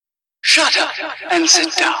Shut up and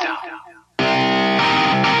sit down.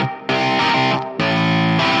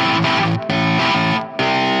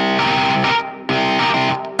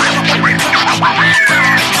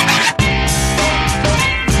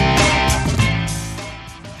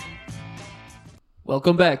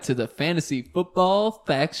 Welcome back to the Fantasy Football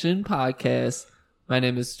Faction Podcast. My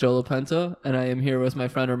name is Joe LaPenta, and I am here with my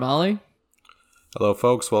friend Romali. Hello,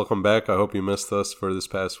 folks. Welcome back. I hope you missed us for this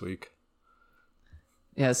past week.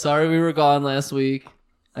 Yeah, sorry we were gone last week.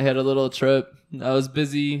 I had a little trip. I was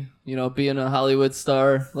busy, being a Hollywood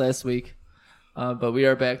star last week. But we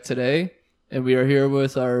are back today, and we are here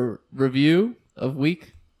with our review of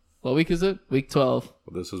what week is it? Week 12.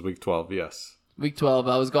 This is week 12, yes. Week 12.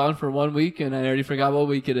 I was gone for 1 week, and I already forgot what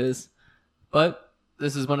week it is. But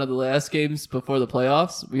this is one of the last games before the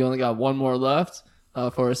playoffs. We only got one more left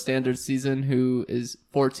for a standard season who is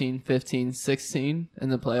 14, 15, 16 in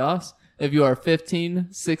the playoffs. If you are 15,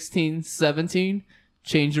 16, 17,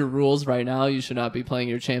 change your rules right now. You should not be playing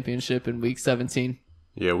your championship in week 17.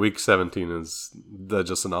 Yeah, week 17 is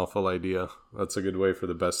just an awful idea. That's a good way for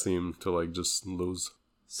the best team to just lose.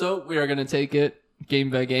 So we are going to take it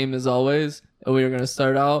game by game as always. And we are going to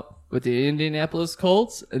start out with the Indianapolis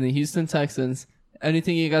Colts and the Houston Texans.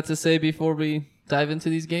 Anything you got to say before we dive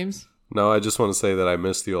into these games? No, I just want to say that I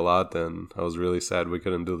missed you a lot, and I was really sad we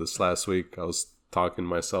couldn't do this last week. I was talking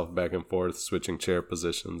myself back and forth, switching chair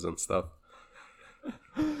positions and stuff.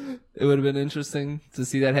 It would have been interesting to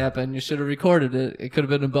see that happen. You should have recorded it. It could have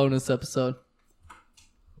been a bonus episode.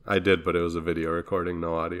 I did, but it was a video recording,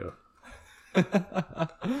 no audio.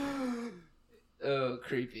 Oh,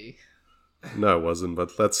 creepy. No, it wasn't,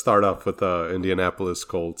 but let's start off with the Indianapolis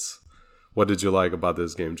Colts. What did you like about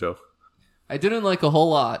this game, Joe? I didn't like a whole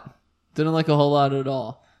lot. Didn't like a whole lot at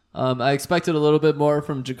all. I expected a little bit more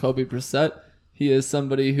from Jacoby Brissett. He is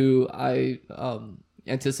somebody who I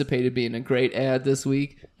anticipated being a great ad this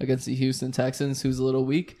week against the Houston Texans, who's a little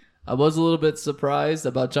weak. I was a little bit surprised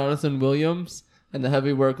about Jonathan Williams and the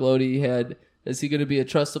heavy workload he had. Is he going to be a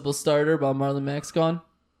trustable starter while Marlon Mack's gone?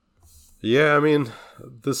 Yeah, I mean,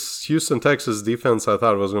 this Houston Texas defense I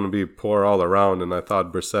thought was going to be poor all around, and I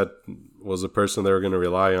thought Brissett was a person they were going to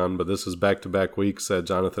rely on, but this is back-to-back weeks that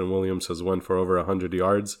Jonathan Williams has went for over 100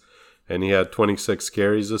 yards, and he had 26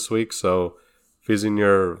 carries this week, so if he's in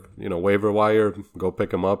your waiver wire, go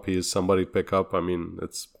pick him up. He is somebody to pick up. I mean,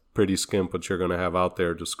 it's pretty skimp what you're going to have out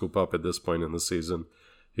there to scoop up at this point in the season.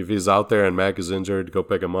 If he's out there and Mack is injured, go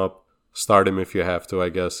pick him up. Start him if you have to, I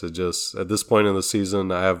guess. It just, at this point in the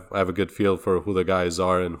season, I have a good feel for who the guys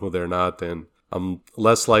are and who they're not, and I'm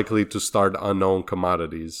less likely to start unknown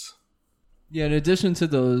commodities. Yeah, in addition to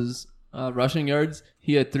those rushing yards,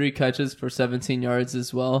 he had 3 catches for 17 yards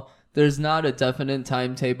as well. There's not a definite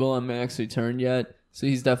timetable on Mack's return yet, so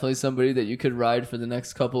he's definitely somebody that you could ride for the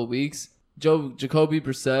next couple of weeks. Jacoby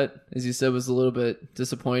Brissett, as you said, was a little bit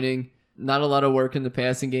disappointing. Not a lot of work in the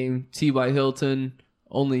passing game. T.Y. Hilton,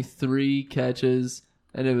 only 3 catches,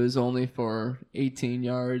 and it was only for 18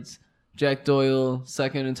 yards. Jack Doyle,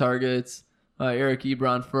 second in targets. Eric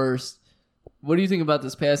Ebron first. What do you think about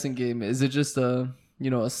this passing game? Is it just a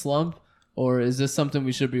slump, or is this something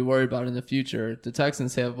we should be worried about in the future? The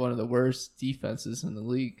Texans have one of the worst defenses in the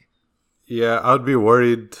league. Yeah, I'd be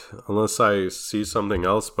worried unless I see something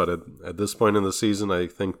else, but at this point in the season, I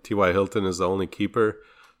think T.Y. Hilton is the only keeper.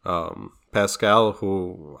 Pascal,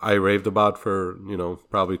 who I raved about for,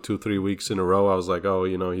 probably 2-3 weeks in a row. I was like,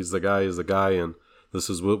 he's the guy. And this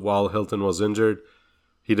is while Hilton was injured.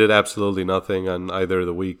 He did absolutely nothing on either of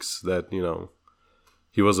the weeks that,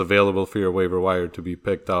 he was available for your waiver wire to be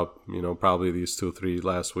picked up. Probably these 2-3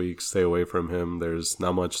 last weeks, stay away from him. There's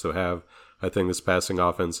not much to have. I think this passing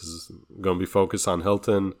offense is going to be focused on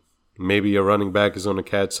Hilton. Maybe a running back is going to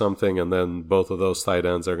catch something, and then both of those tight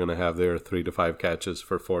ends are going to have their 3 to 5 catches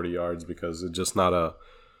for 40 yards because there's just not a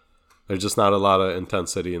lot of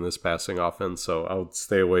intensity in this passing offense. So I would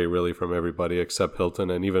stay away really from everybody except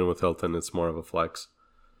Hilton, and even with Hilton, it's more of a flex.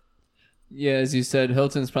 Yeah, as you said,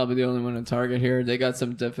 Hilton's probably the only one to target here. They got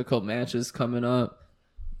some difficult matches coming up.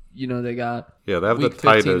 They got they have week the 15,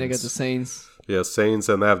 Titans. they got the Saints. Yeah, Saints,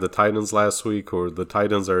 and they have the Titans last week, or the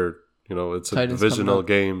Titans are. It's a Titans divisional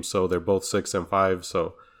game, so they're both 6-5.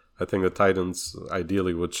 So I think the Titans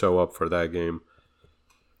ideally would show up for that game.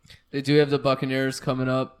 They do have the Buccaneers coming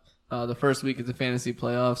up. The first week of the fantasy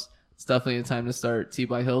playoffs. It's definitely a time to start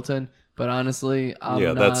T.Y. Hilton. But honestly,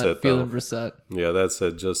 I'm not feeling Brissett. Yeah, that's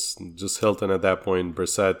it. Just Hilton at that point.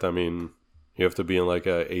 Brissett, I mean, you have to be in like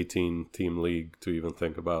a 18-team league to even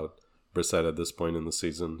think about Brissett at this point in the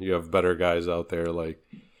season. You have better guys out there like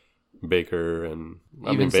Baker and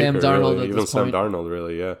Sam Darnold. Really. Even Sam Darnold,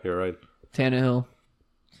 really. Yeah, you're right. Tannehill.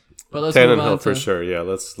 But let's move on Tannehill for sure. Yeah,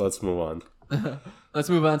 let's move on. Let's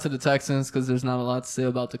move on to the Texans because there's not a lot to say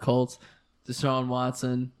about the Colts. Deshaun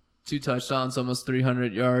Watson, 2 touchdowns, almost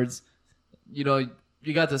 300 yards. You know,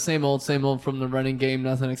 you got the same old from the running game.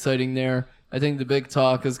 Nothing exciting there. I think the big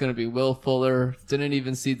talk is going to be Will Fuller. Didn't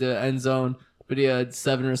even see the end zone, but he had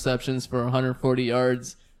 7 receptions for 140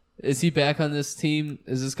 yards. Is he back on this team?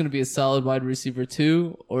 Is this going to be a solid wide receiver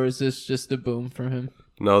too, or is this just a boom for him?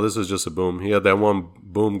 No, this is just a boom. He had that one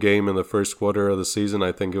boom game in the first quarter of the season.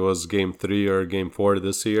 I think it was game 3 or game 4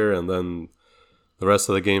 this year. And then the rest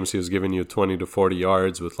of the games, he was giving you 20 to 40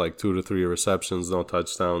 yards with like 2 to 3 receptions, no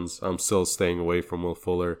touchdowns. I'm still staying away from Will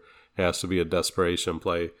Fuller. It has to be a desperation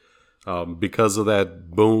play. Because of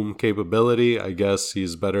that boom capability, I guess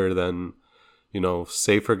he's better than,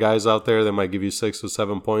 safer guys out there that might give you 6 or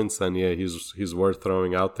 7 points. Then, yeah, he's worth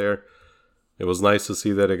throwing out there. It was nice to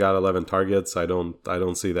see that it got 11 targets. I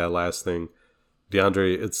don't see that lasting.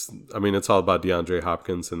 It's all about DeAndre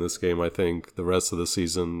Hopkins in this game. I think the rest of the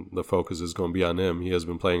season, the focus is going to be on him. He has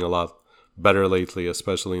been playing a lot better lately,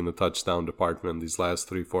 especially in the touchdown department these last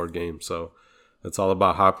 3-4 games. So it's all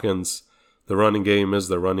about Hopkins. The running game is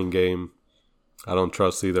the running game. I don't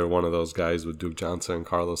trust either one of those guys with Duke Johnson and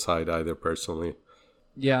Carlos Hyde either, personally.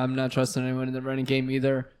 Yeah, I'm not trusting anyone in the running game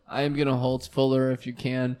either. I am going to hold Fuller if you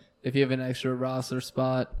can. If you have an extra roster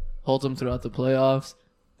spot, hold him throughout the playoffs.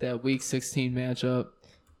 That Week 16 matchup,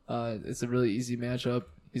 it's a really easy matchup.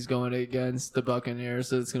 He's going against the Buccaneers,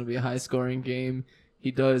 so it's going to be a high-scoring game.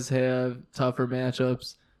 He does have tougher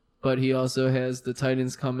matchups, but he also has the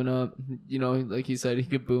Titans coming up. Like you said, he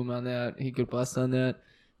could boom on that. He could bust on that.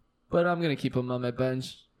 But I'm going to keep him on my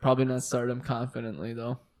bench. Probably not start him confidently,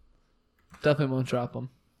 though. Definitely won't drop him.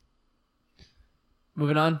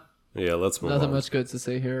 Moving on. Yeah, let's move on. Nothing much good to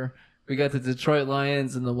say here. We got the Detroit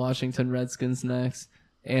Lions and the Washington Redskins next.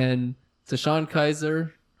 And DeShone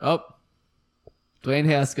Kizer. Dwayne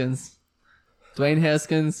Haskins. Dwayne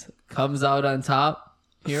Haskins comes out on top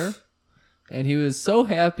here. And he was so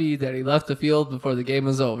happy that he left the field before the game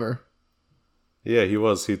was over. Yeah, he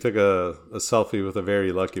was. He took a selfie with a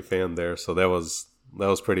very lucky fan there. So that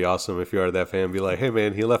was pretty awesome. If you are that fan, be like, hey,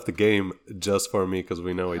 man, he left the game just for me because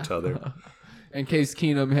we know each other. In case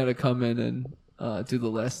Keenum had to come in and do the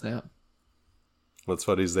last snap. That's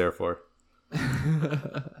what he's there for.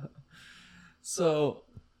 So,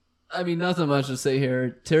 nothing much to say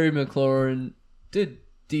here. Terry McLaurin did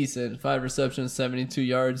decent. 5 receptions, 72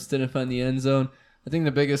 yards. Didn't find the end zone. I think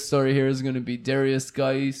the biggest story here is going to be Darius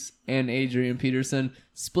Geis and Adrian Peterson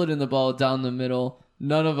splitting the ball down the middle.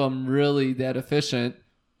 None of them really that efficient.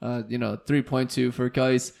 3.2 for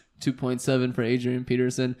Geis. 2.7 for Adrian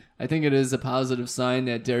Peterson. I think it is a positive sign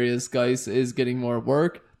that Darius Geis is getting more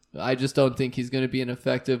work. I just don't think he's going to be an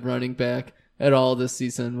effective running back at all this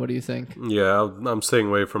season. What do you think? Yeah, I'm staying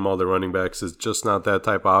away from all the running backs. It's just not that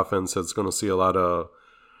type of offense that's going to see a lot of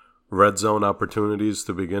red zone opportunities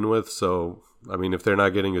to begin with. So, if they're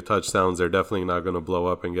not getting you touchdowns, they're definitely not going to blow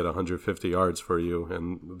up and get 150 yards for you.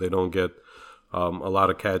 And they don't get a lot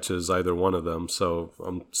of catches, either one of them. So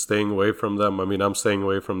I'm staying away from them. I'm staying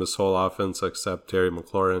away from this whole offense except Terry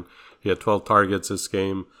McLaurin. He had 12 targets this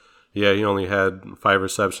game. Yeah, he only had 5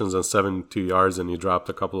 receptions and 72 yards, and he dropped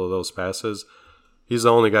a couple of those passes. He's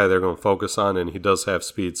the only guy they're going to focus on, and he does have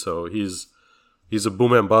speed. So he's a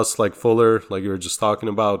boom and bust like Fuller, like you were just talking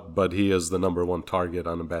about, but he is the number 1 target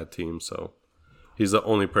on a bad team. So he's the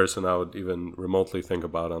only person I would even remotely think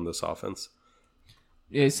about on this offense.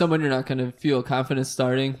 Yeah, he's someone you're not going to feel confident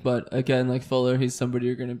starting, but again, like Fuller, he's somebody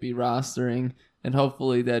you're going to be rostering, and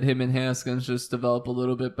hopefully that him and Haskins just develop a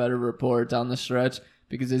little bit better rapport down the stretch,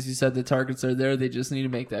 because as you said, the targets are there, they just need to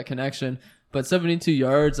make that connection. But 72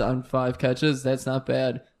 yards on 5 catches, that's not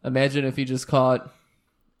bad. Imagine if he just caught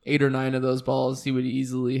 8 or 9 of those balls, he would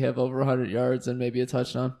easily have over 100 yards and maybe a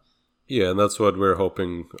touchdown. Yeah, and that's what we're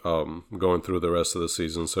hoping going through the rest of the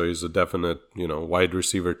season. So he's a definite, wide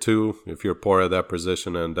receiver 2 if you're poor at that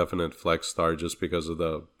position, and definite flex star just because of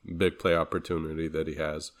the big play opportunity that he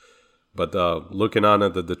has. But looking on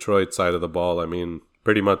at the Detroit side of the ball,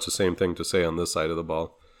 pretty much the same thing to say on this side of the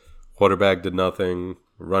ball. Quarterback did nothing.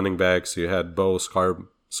 Running backs, you had Bo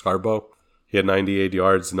Scarborough. He had 98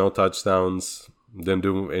 yards, no touchdowns. Didn't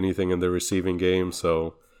do anything in the receiving game,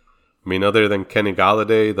 so other than Kenny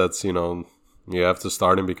Golladay, that's, you have to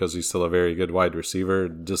start him because he's still a very good wide receiver.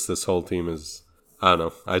 Just this whole team is, I don't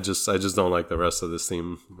know. I just don't like the rest of this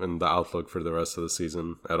team and the outlook for the rest of the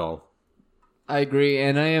season at all. I agree,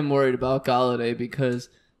 and I am worried about Golladay because,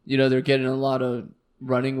 they're getting a lot of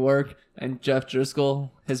running work, and Jeff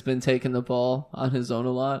Driscoll has been taking the ball on his own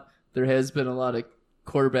a lot. There has been a lot of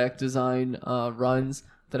quarterback design runs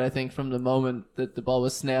that I think from the moment that the ball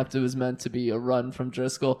was snapped, it was meant to be a run from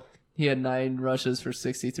Driscoll. He had 9 rushes for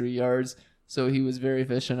 63 yards, so he was very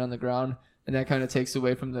efficient on the ground, and that kind of takes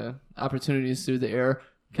away from the opportunities through the air.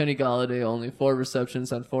 Kenny Golladay, only 4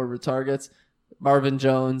 receptions on 4 targets. Marvin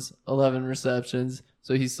Jones, 11 receptions,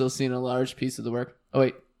 so he's still seeing a large piece of the work.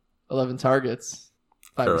 11 targets,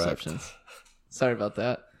 5 Correct. receptions. Sorry about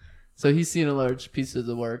that. So he's seeing a large piece of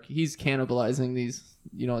the work. He's cannibalizing these,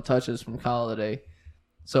 touches from Golladay.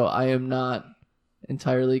 So I am not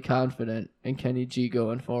entirely confident in Kenny G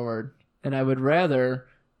going forward. And I would rather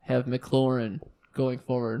have McLaurin going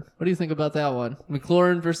forward. What do you think about that one?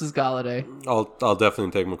 McLaurin versus Golladay. I'll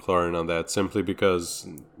definitely take McLaurin on that, simply because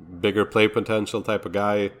bigger play potential type of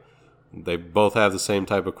guy. They both have the same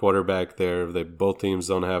type of quarterback there. Both teams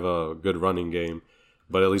don't have a good running game,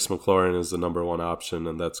 but at least McLaurin is the number one option,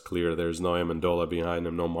 and that's clear. There's no Amendola behind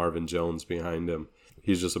him, no Marvin Jones behind him.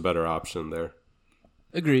 He's just a better option there.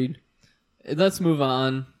 Agreed. Let's move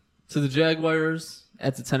on to the Jaguars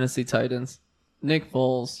at the Tennessee Titans. Nick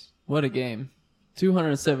Foles, what a game.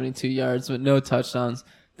 272 yards with no touchdowns.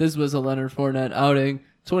 This was a Leonard Fournette outing.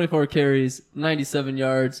 24 carries, 97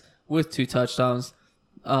 yards with 2 touchdowns.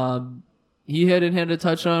 He hadn't had a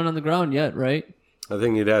touchdown on the ground yet, right? I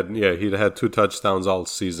think he'd had 2 touchdowns all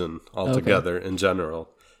season altogether in general.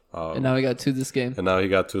 And now he got 2 this game. So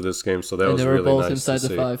that was They were really both nice inside to the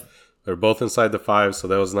see. 5. They're both inside the 5, so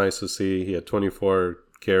that was nice to see. He had 24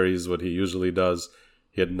 carries, what he usually does.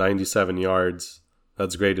 He had 97 yards.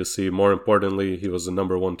 That's great to see. More importantly, he was the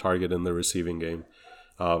number 1 target in the receiving game.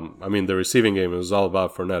 The receiving game, it was all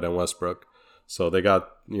about Fournette and Westbrook. So they got,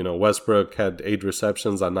 Westbrook had 8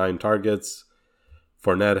 receptions on 9 targets.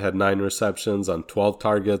 Fournette had 9 receptions on 12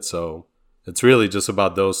 targets. So it's really just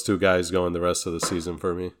about those 2 guys going the rest of the season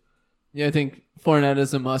for me. Yeah, I think Fournette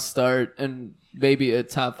is a must start and maybe a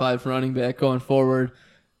top 5 running back going forward.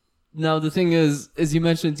 Now, the thing is, as you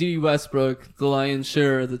mentioned, D.D. Westbrook, the lion's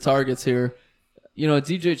share of the targets here.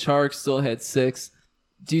 DJ Chark still had 6.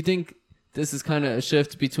 Do you think this is kind of a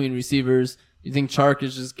shift between receivers? You think Chark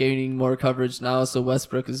is just gaining more coverage now, so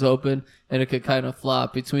Westbrook is open, and it could kind of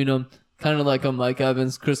flop between them, kind of like a Mike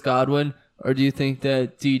Evans, Chris Godwin? Or do you think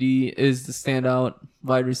that D.D. is the standout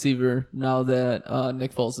wide receiver now that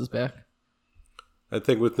Nick Foles is back? I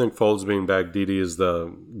think with Nick Foles being back, D.D. is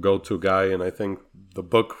the go-to guy, and I think the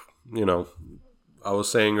book, I was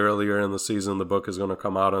saying earlier in the season the book is going to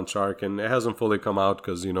come out on Chark, and it hasn't fully come out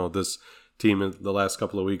because, this team in the last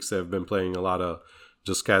couple of weeks, they've been playing a lot of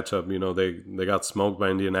just catch up. They got smoked by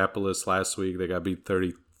Indianapolis last week. They got beat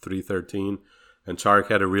 33-13, and Chark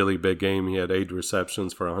had a really big game. He had 8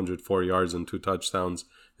 receptions for 104 yards and 2 touchdowns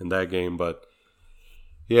in that game, but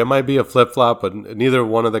yeah, it might be a flip-flop, but neither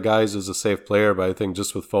one of the guys is a safe player. But I think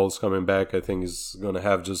just with Foles coming back, I think he's going to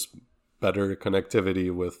have just better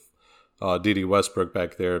connectivity with D.D. Westbrook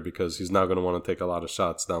back there, because he's not going to want to take a lot of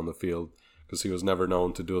shots down the field, because he was never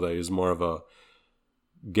known to do that. He's more of a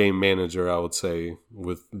game manager, I would say,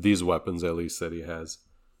 with these weapons at least that he has.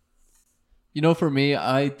 For me,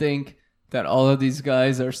 I think that all of these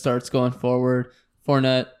guys are starts going forward.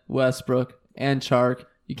 Fournette, Westbrook, and Chark.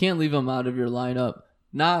 You can't leave them out of your lineup.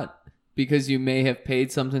 Not because you may have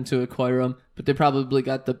paid something to acquire them, but they probably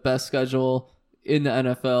got the best schedule in the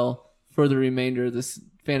NFL for the remainder of this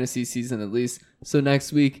fantasy season at least. So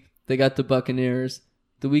next week, they got the Buccaneers.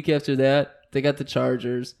 The week after that, they got the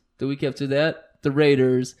Chargers. The week after that, the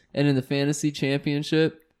Raiders. And in the fantasy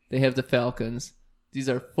championship, they have the Falcons. These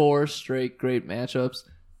are 4 straight great matchups.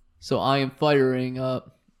 So I am firing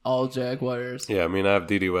up all Jaguars. Yeah, I have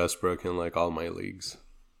D.D. Westbrook in all my leagues.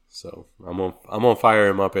 So I'm gonna fire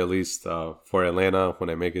him up at least for Atlanta when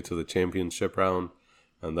I make it to the championship round,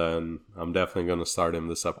 and then I'm definitely gonna start him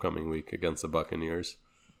this upcoming week against the Buccaneers.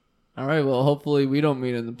 All right. Well, hopefully we don't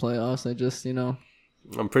meet in the playoffs. I just,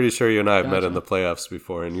 I'm pretty sure you and I have met in the playoffs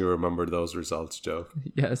before, and you remember those results, Joe.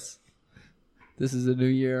 Yes. This is a new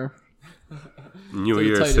year. New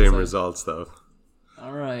year, same results though.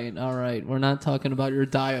 All right. We're not talking about your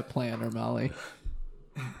diet plan, or Molly.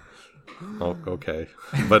 Oh, okay.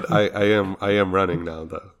 But I am running now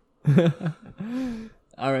though.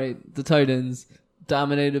 All right. The Titans,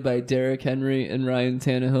 dominated by Derrick Henry and Ryan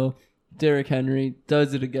Tannehill. Derrick Henry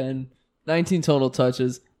does it again. 19 total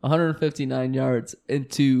touches, 159 yards, and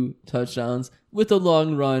 2 touchdowns with a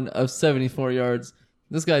long run of 74 yards.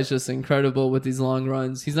 This guy's just incredible with these long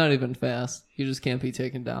runs. He's not even fast. He just can't be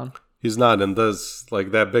taken down. He's not, and does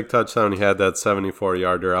that big touchdown he had, that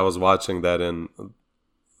 74-yarder. I was watching that, and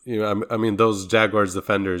those Jaguars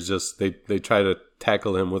defenders just they try to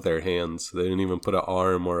tackle him with their hands. They didn't even put an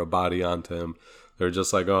arm or a body onto him. They're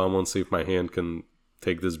just like, oh, I'm gonna see if my hand can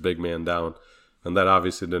take this big man down. and that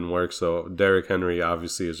obviously didn't work. So Derrick Henry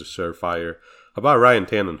obviously is a surefire. About Ryan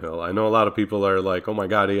Tannehill, I know a lot of people are like, oh my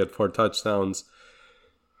God, he had 4 touchdowns.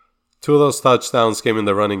 2 of those touchdowns came in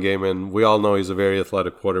the running game, and we all know he's a very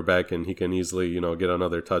athletic quarterback, and he can easily, get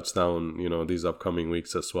another touchdown, these upcoming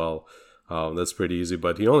weeks as well. That's pretty easy,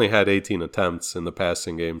 but he only had 18 attempts in the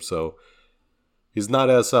passing game, so he's not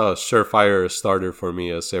as surefire a starter for me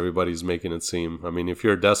as everybody's making it seem. I mean, if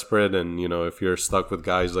you're desperate and, if you're stuck with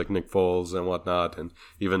guys like Nick Foles and whatnot, and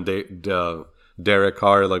even Derek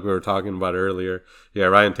Carr, like we were talking about earlier, yeah,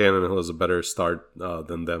 Ryan Tannehill is a better start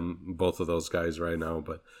than both of those guys right now,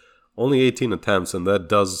 but only 18 attempts, and that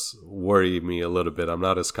does worry me a little bit. I'm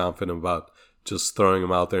not as confident about just throwing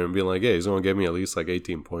him out there and being like, hey, he's going to give me at least like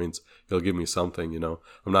 18 points. He'll give me something,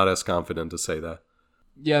 I'm not as confident to say that.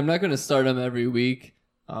 Yeah, I'm not going to start him every week.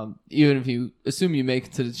 Even if you assume you make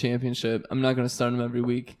it to the championship, I'm not going to start him every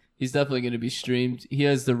week. He's definitely going to be streamed. He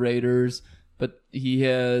has the Raiders, but he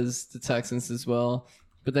has the Texans as well.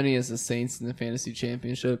 But then he has the Saints in the fantasy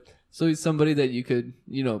championship. So he's somebody that you could,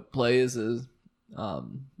 play as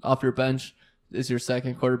off your bench is your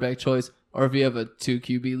second quarterback choice. Or if you have a 2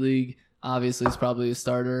 QB league, obviously it's probably a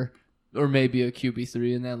starter or maybe a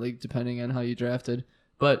QB3 in that league, depending on how you drafted.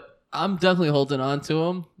 But I'm definitely holding on to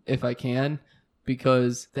him if I can,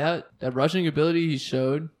 because that rushing ability he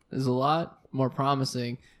showed is a lot more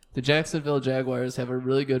promising. The Jacksonville Jaguars have a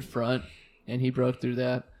really good front, and he broke through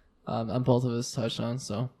that on both of his touchdowns.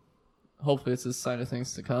 So hopefully it's a sign of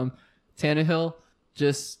things to come. Tannehill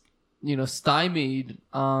just, stymied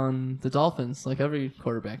on the Dolphins, like every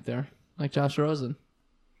quarterback there, like Josh Rosen.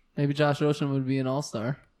 Maybe Josh Rosen would be an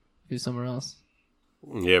all-star if he was somewhere else.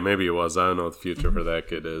 Yeah, maybe it was. I don't know what the future for that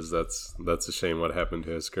kid is. That's a shame what happened to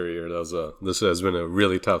his career. This has been a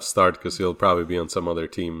really tough start because he'll probably be on some other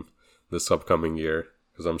team this upcoming year,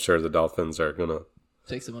 because I'm sure the Dolphins are going to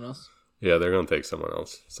take someone else. Yeah, they're going to take someone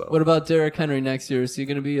else. So what about Derrick Henry next year? Is he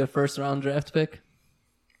going to be a first-round draft pick?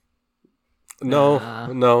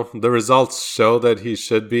 No. The results show that he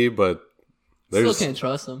should be, but still can't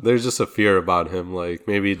trust him. There's just a fear about him. Like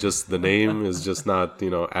maybe just the name is just not,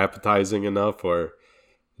 appetizing enough, or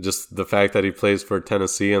just the fact that he plays for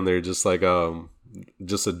Tennessee and they're just like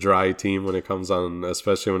just a dry team when it comes on,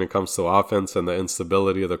 especially when it comes to offense and the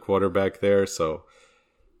instability of the quarterback there. So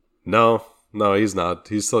no, he's not.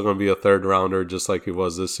 He's still going to be a 3rd rounder just like he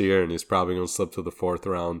was this year, and he's probably going to slip to the 4th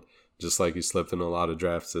round just like he slipped in a lot of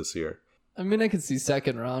drafts this year. I mean, I could see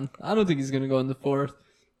 2nd round. I don't think he's going to go in the 4th.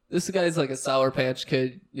 This guy's like a Sour Patch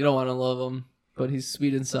Kid. You don't want to love him, but he's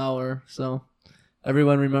sweet and sour. So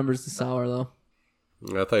everyone remembers the sour, though.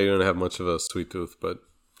 I thought you didn't have much of a sweet tooth, but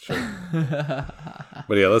sure.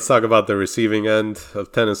 But yeah, let's talk about the receiving end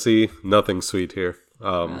of Tennessee. Nothing sweet here.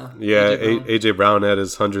 A.J. Brown had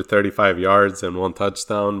his 135 yards and 1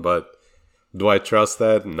 touchdown, but do I trust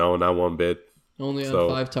that? No, not one bit. Only on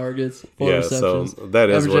 5 targets, 4 receptions. So that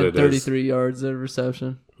is what it 33 is. 33 yards a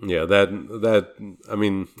reception. Yeah, I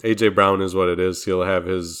mean, A.J. Brown is what it is. He'll have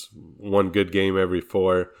his 1 good game every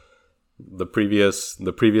 4. The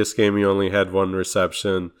previous game, he only had 1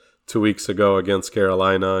 reception. 2 weeks ago against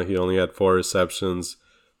Carolina, he only had 4 receptions.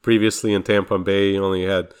 Previously in Tampa Bay, he only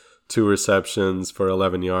had 2 receptions for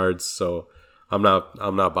 11 yards. So I'm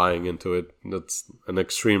not buying into it. It's an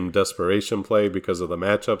extreme desperation play because of the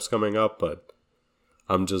matchups coming up, but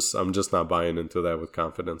I'm just not buying into that with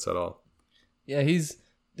confidence at all. Yeah, he's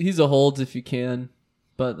a hold if you can,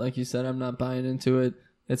 but like you said, I'm not buying into it.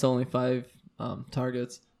 It's only 5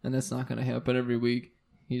 targets, and that's not going to happen every week.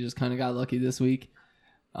 He just kind of got lucky this week.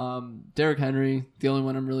 Derrick Henry, the only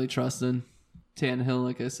one I'm really trusting. Tannehill,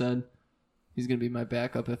 like I said, he's going to be my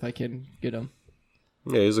backup if I can get him.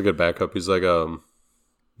 Yeah, he's a good backup. He's like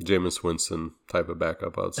Jameis Winston type of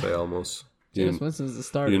backup, I would say, almost. Jameis Winston's the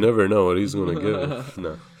starter. You never know what he's going to give.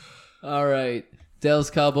 No. All right. Dallas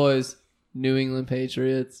Cowboys, New England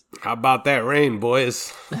Patriots. How about that rain,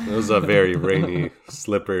 boys? It was a very rainy,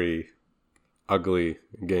 slippery, ugly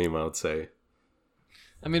game, I would say.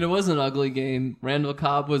 I mean, it was an ugly game. Randall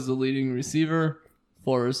Cobb was the leading receiver.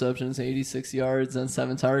 4 receptions, 86 yards, and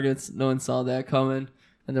 7 targets. No one saw that coming.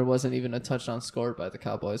 And there wasn't even a touchdown scored by the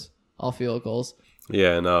Cowboys. All field goals.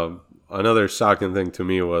 Yeah, and another shocking thing to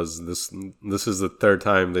me was this is the 3rd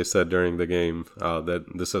time they said during the game that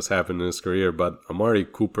this has happened in his career, but Amari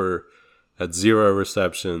Cooper had 0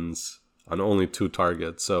 receptions on only 2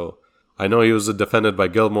 targets. So I know he was defended by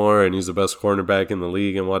Gilmore and he's the best cornerback in the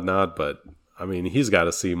league and whatnot, but I mean, he's got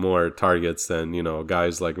to see more targets than,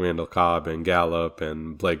 guys like Randall Cobb and Gallup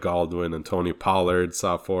and Blake Baldwin and Tony Pollard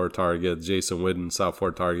saw 4 targets. Jason Witten saw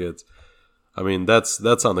 4 targets. I mean,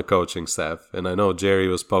 that's on the coaching staff. And I know Jerry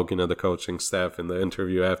was poking at the coaching staff in the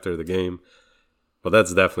interview after the game. But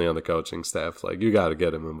that's definitely on the coaching staff. Like, you got to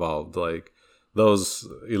get him involved. Like, those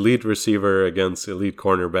elite receiver against elite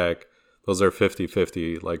cornerback, those are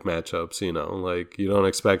 50-50 like matchups, you know. Like, you don't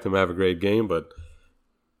expect him to have a great game, but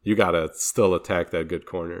you got to still attack that good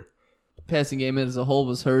corner. Passing game as a whole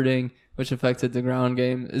was hurting, which affected the ground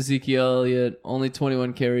game. Ezekiel Elliott, only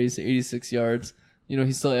 21 carries, 86 yards. You know,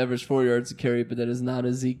 he still averaged 4 yards a carry, but that is not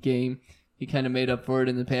a Zeke game. He kind of made up for it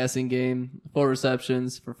in the passing game. 4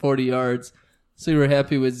 receptions for 40 yards. So you were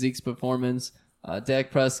happy with Zeke's performance. Dak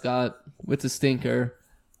Prescott with the stinker.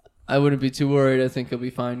 I wouldn't be too worried. I think he'll be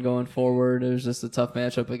fine going forward. It was just a tough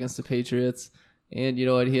matchup against the Patriots. And you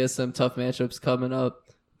know what? He has some tough matchups coming up,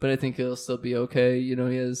 but I think he'll still be okay. You know,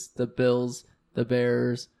 he has the Bills, the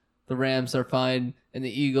Bears, the Rams are fine, and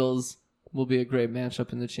the Eagles will be a great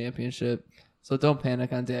matchup in the championship. So don't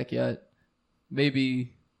panic on Dak yet.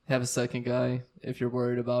 Maybe have a second guy if you're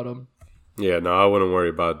worried about him. Yeah, no, I wouldn't worry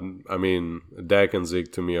about. I mean, Dak and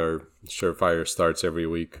Zeke to me are surefire starts every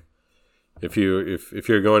week. If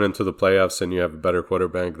you're going into the playoffs and you have a better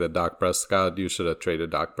quarterback than Dak Prescott, you should have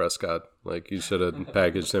traded Dak Prescott. Like, you should have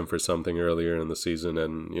packaged him for something earlier in the season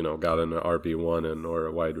and, you know, got an RB1 or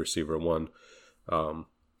a wide receiver 1.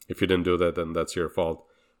 If you didn't do that, then that's your fault.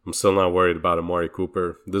 I'm still not worried about Amari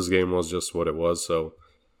Cooper. This game was just what it was, so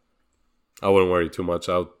I wouldn't worry too much.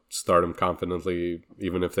 I would start him confidently.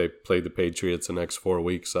 Even if they played the Patriots the next 4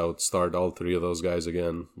 weeks, I would start all 3 of those guys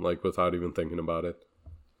again, like, without even thinking about it.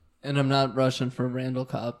 And I'm not rushing for Randall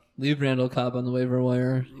Cobb. Leave Randall Cobb on the waiver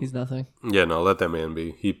wire. He's nothing. Yeah, no, let that man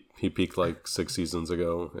be. He peaked like 6 seasons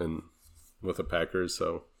ago and with the Packers,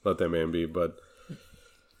 so let that man be. But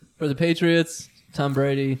for the Patriots, Tom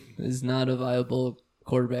Brady is not a viable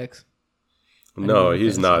quarterback. No,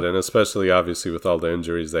 he's not. And especially, obviously, with all the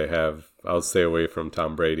injuries they have, I'll stay away from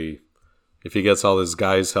Tom Brady. If he gets all his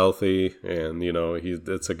guys healthy and, you know,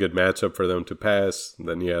 it's a good matchup for them to pass,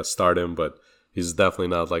 then, yeah, start him. But he's definitely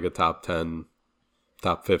not like a top 10,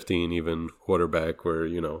 top 15 even quarterback where,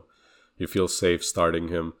 you know, you feel safe starting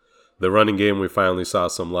him. The running game, we finally saw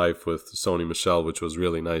some life with Sony Michel, which was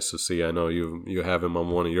really nice to see. I know you have him on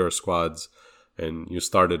one of your squads, and you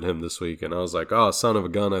started him this week. And I was like, oh, son of a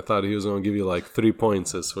gun, I thought he was going to give you like 3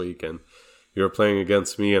 points this week. And you were playing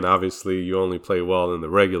against me, and obviously you only play well in the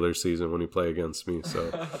regular season when you play against me.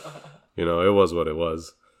 So, you know, it was what it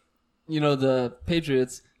was. You know, the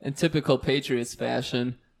Patriots, in typical Patriots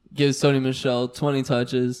fashion, gives Sony Michel 20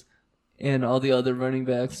 touches and all the other running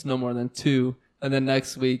backs no more than 2. And then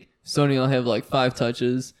next week, Sony will have like 5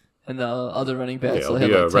 touches, and the other running backs will have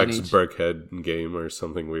like 10 Rex each. Burkhead game or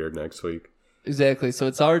something weird next week. Exactly. So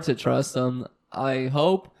it's hard to trust them. I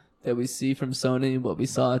hope that we see from Sony what we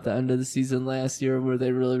saw at the end of the season last year where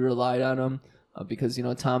they really relied on him because, you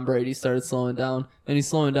know, Tom Brady started slowing down, and he's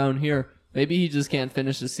slowing down here. Maybe he just can't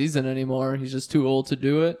finish the season anymore. He's just too old to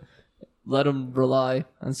do it. Let him rely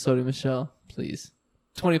on Sony Michel, please.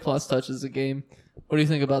 20-plus touches a game. What do you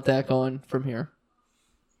think about that going from here?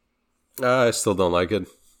 I still don't like it.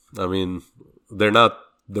 I mean, they're not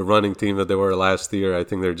the running team that they were last year. I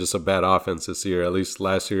think they're just a bad offense this year. At least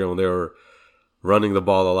last year when they were running the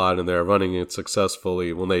ball a lot and they were running it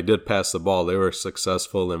successfully. When they did pass the ball, they were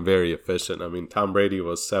successful and very efficient. I mean, Tom Brady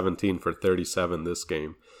was 17 for 37 this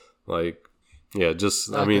game. Like, yeah,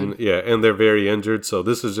 just, I mean, yeah, and they're very injured. So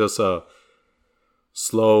this is just a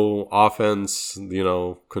slow offense, you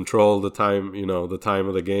know, control the time, you know, the time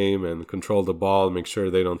of the game and control the ball, make sure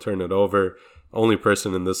they don't turn it over. Only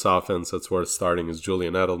person in this offense that's worth starting is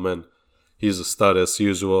Julian Edelman. He's a stud as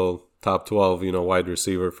usual, top 12, you know, wide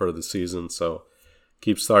receiver for the season. So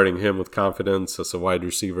keep starting him with confidence as a wide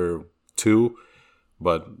receiver 2.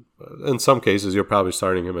 But in some cases, you're probably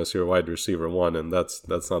starting him as your wide receiver 1, and that's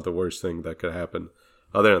not the worst thing that could happen.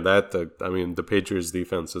 Other than that, the Patriots'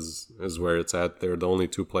 defense is where it's at. They're the only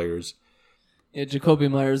 2 players. Yeah, Jacoby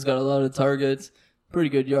Myers got a lot of targets, pretty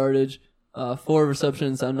good yardage. 4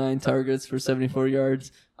 receptions on 9 targets for 74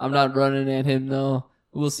 yards. I'm not running at him, though.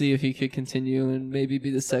 We'll see if he could continue and maybe be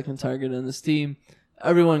the second target on this team.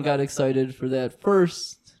 Everyone got excited for that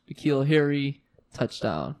first N'Keal Harry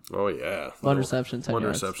touchdown. Oh, yeah. 1 reception, 10 yards.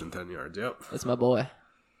 1 reception, 10 yards, yep. That's my boy.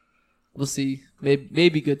 We'll see.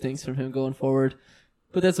 Maybe good things from him going forward.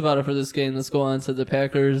 But that's about it for this game. Let's go on to the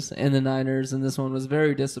Packers and the Niners. And this one was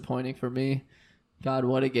very disappointing for me. God,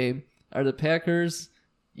 what a game. Are the Packers,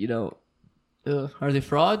 you know, are they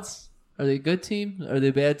frauds? Are they a good team? Are they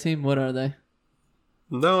a bad team? What are they?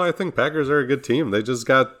 No, I think Packers are a good team. They just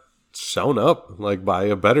got shown up like by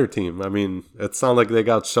a better team. I mean, it's not like they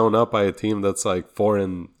got shown up by a team that's like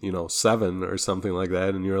 4-7 or something like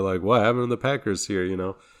that. And you're like, what happened to the Packers here? You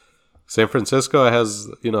know, San Francisco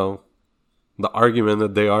has, you know, the argument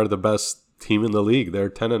that they are the best team in the league. They're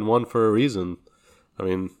 10-1 for a reason. I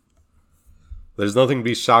mean, there's nothing to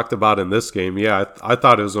be shocked about in this game. Yeah, I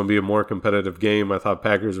thought it was going to be a more competitive game. I thought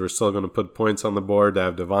Packers were still going to put points on the board. They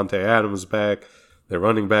have Devontae Adams back. Their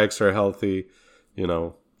running backs are healthy. You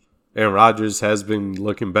know, Aaron Rodgers has been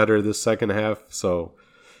looking better this second half. So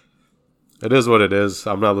it is what it is.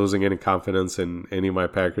 I'm not losing any confidence in any of my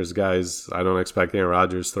Packers guys. I don't expect Aaron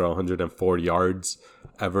Rodgers to throw 104 yards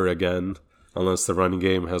ever again unless the running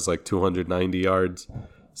game has like 290 yards.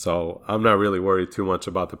 So I'm not really worried too much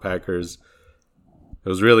about the Packers. It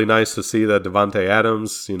was really nice to see that Devontae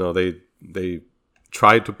Adams, you know, they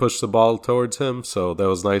tried to push the ball towards him. So that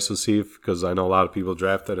was nice to see because I know a lot of people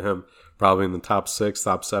drafted him probably in the top 6,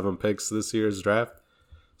 top 7 picks this year's draft.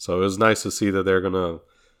 So it was nice to see that they're going to,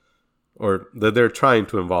 or that they're trying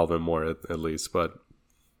to involve him more at least. But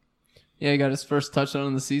yeah, he got his first touchdown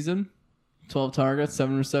of the season. 12 targets,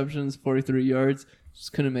 7 receptions, 43 yards.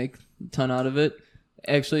 Just couldn't make a ton out of it.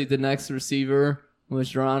 Actually, the next receiver was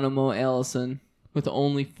Geronimo Allison with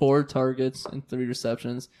only 4 targets and 3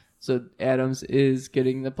 receptions. So Adams is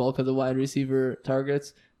getting the bulk of the wide receiver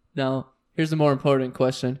targets. Now, here's the more important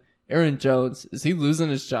question. Aaron Jones, is he losing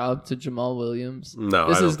his job to Jamal Williams? No,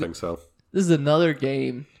 I don't think so. This is another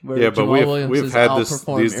game where Jamal Williams we've had these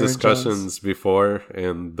Aaron discussions Jones. before,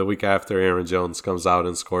 and the week after Aaron Jones comes out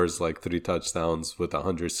and scores like 3 touchdowns with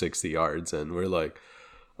 160 yards, and we're like,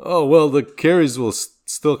 oh well, the carries will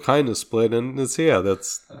still kind of split, and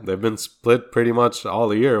they've been split pretty much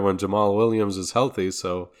all year when Jamal Williams is healthy.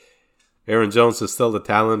 So Aaron Jones is still the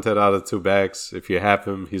talented out of 2 backs. If you have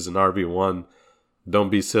him, he's an RB1.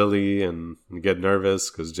 Don't be silly and get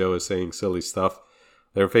nervous because Joe is saying silly stuff.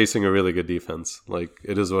 They're facing a really good defense. Like,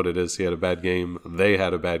 it is what it is. He had a bad game. They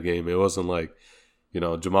had a bad game. It wasn't like, you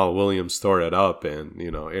know, Jamal Williams tore it up and,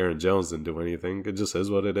 you know, Aaron Jones didn't do anything. It just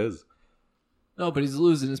is what it is. No, but he's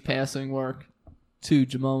losing his passing work to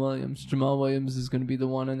Jamal Williams. Jamal Williams is going to be the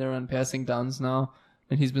one in there on passing downs now,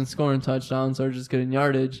 and he's been scoring touchdowns or just getting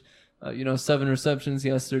yardage. 7 receptions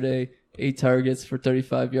yesterday, 8 targets for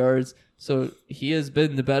 35 yards. So he has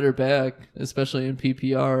been the better back, especially in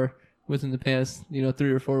PPR within the past,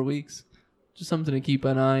 3 or 4 weeks. Just something to keep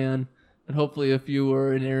an eye on. And hopefully if you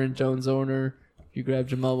were an Aaron Jones owner, you grab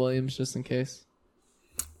Jamal Williams just in case.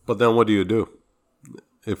 But then what do you do?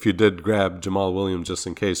 If you did grab Jamal Williams just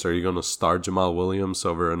in case, are you going to start Jamal Williams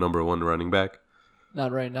over a number 1 running back?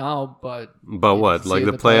 Not right now, but... But what? Like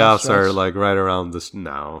the playoffs are like right around this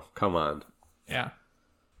now. Come on. Yeah.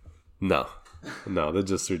 No, they're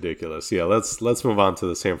just ridiculous. Yeah, let's move on to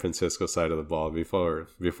the San Francisco side of the ball before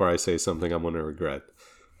I say something I'm going to regret.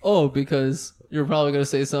 Oh, because you're probably going to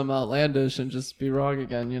say something outlandish and just be wrong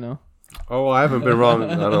again, Oh, I haven't been wrong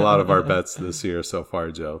on a lot of our bets this year so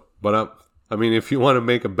far, Joe. But I mean, if you want to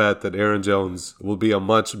make a bet that Aaron Jones will be a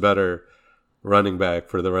much better running back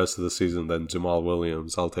for the rest of the season than Jamal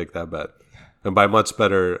Williams, I'll take that bet. And by much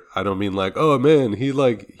better, I don't mean like, oh man,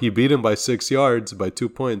 he beat him by 6 yards, by 2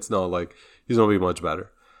 points. No, like he's gonna be much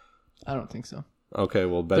better. I don't think so. Okay,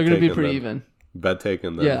 well, bet they're gonna taken be pretty then. even. Bet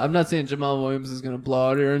taken then. Yeah, I'm not saying Jamal Williams is gonna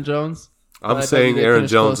blow out Aaron Jones. I'm saying Aaron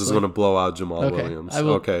Jones is gonna blow out Jamal Williams. I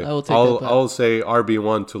will take that bet. I'll say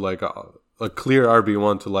RB1 to like a clear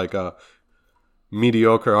RB1 to like a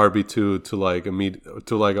mediocre RB2 to like a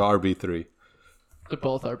RB3. They're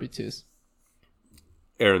both RB2s.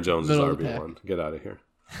 Aaron Jones Middle is RB1. Get out of here.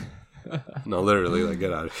 No, literally, like,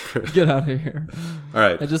 get out of here. Get out of here. All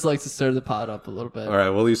right. I just like to stir the pot up a little bit. All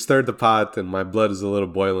right. Well, you stirred the pot, and my blood is a little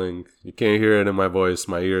boiling. You can't hear it in my voice.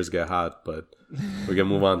 My ears get hot, but we can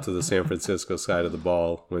move on to the San Francisco side of the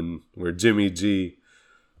ball where Jimmy G.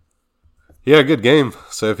 He had a good game.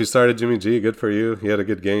 So if you started Jimmy G, good for you. He had a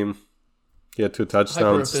good game. He had 2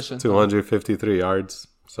 touchdowns, 253 yards.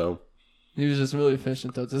 So he was just really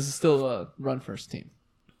efficient, though. This is still a run-first team.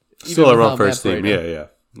 Still a run-first team,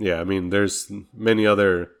 yeah. I mean, there's many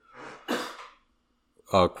other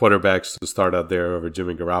quarterbacks to start out there over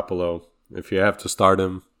Jimmy Garoppolo. If you have to start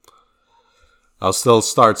him, I'll still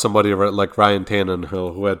start somebody like Ryan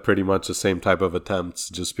Tannehill, who had pretty much the same type of attempts,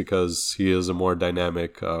 just because he is a more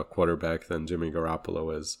dynamic quarterback than Jimmy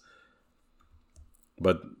Garoppolo is.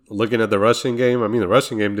 But looking at the rushing game, I mean, the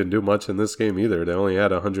rushing game didn't do much in this game either. They only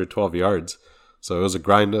had 112 yards. So it was a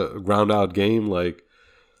ground-out game. Like,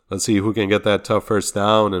 let's see who can get that tough first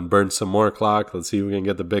down and burn some more clock. Let's see who can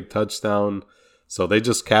get the big touchdown. So they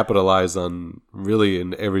just capitalized on really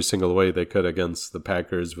in every single way they could against the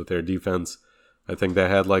Packers with their defense. I think they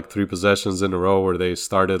had like 3 possessions in a row where they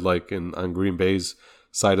started like on Green Bay's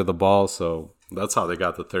side of the ball. So that's how they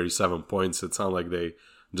got the 37 points. It's not like they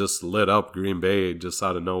just lit up Green Bay just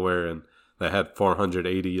out of nowhere and they had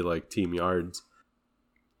 480 like team yards.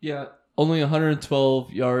 Yeah, only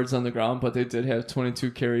 112 yards on the ground, but they did have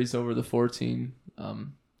 22 carries over the 14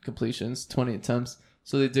 completions, 20 attempts.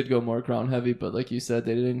 So they did go more ground heavy, but like you said,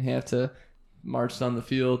 they didn't have to march down the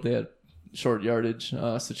field. They had short yardage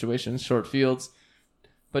situations, short fields.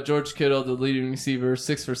 But George Kittle, the leading receiver,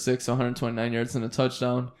 6 for 6, 129 yards and a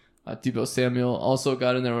touchdown. Deebo Samuel also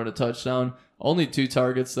got in there with a touchdown. Only 2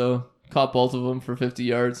 targets, though. Caught both of them for 50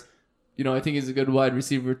 yards. I think he's a good wide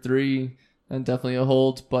receiver 3 and definitely a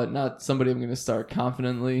hold, but not somebody I'm going to start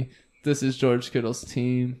confidently. This is George Kittle's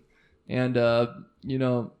team. And,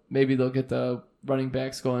 maybe they'll get the running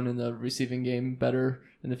backs going in the receiving game better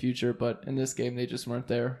in the future, but in this game, they just weren't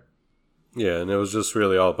there. Yeah, and it was just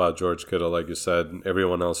really all about George Kittle, like you said.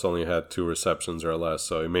 Everyone else only had 2 receptions or less.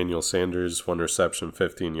 So Emmanuel Sanders, 1 reception,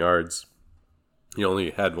 15 yards. He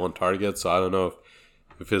only had 1 target, so I don't know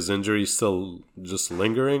if his injury is still just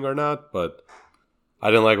lingering or not, but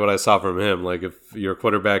I didn't like what I saw from him. Like, if your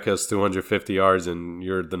quarterback has 250 yards and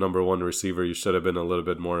you're the number 1 receiver, you should have been a little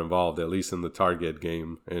bit more involved, at least in the target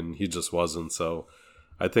game, and he just wasn't. So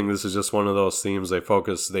I think this is just one of those teams. They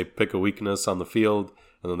pick a weakness on the field,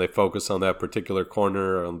 and then they focus on that particular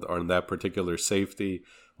corner or on that particular safety,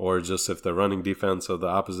 or just if the running defense of the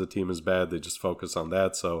opposite team is bad, they just focus on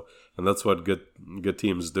that. And that's what good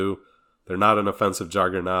teams do. They're not an offensive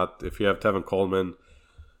juggernaut. If you have Tevin Coleman,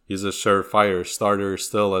 he's a surefire starter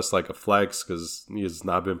still as like a flex because he has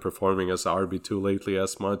not been performing as RB2 lately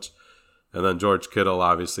as much. And then George Kittle,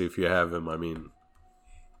 obviously, if you have him, I mean,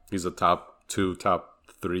 he's a top 2,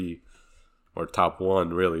 top 3, or top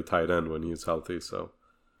 1, really, tight end when he's healthy. So.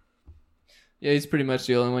 Yeah, he's pretty much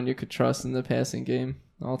the only one you could trust in the passing game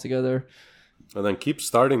altogether. And then keep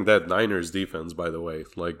starting that Niners defense, by the way.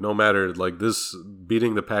 Like, no matter, like, this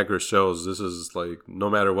beating the Packers shows this is, like,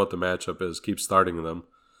 no matter what the matchup is, keep starting them.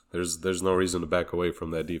 There's no reason to back away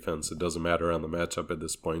from that defense. It doesn't matter on the matchup at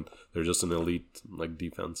this point. They're just an elite, like,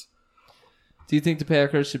 defense. Do you think the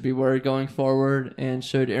Packers should be worried going forward? And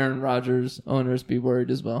should Aaron Rodgers owners be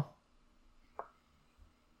worried as well?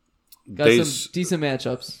 Got some decent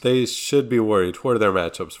matchups. They should be worried. What are their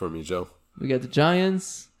matchups for me, Joe? We got the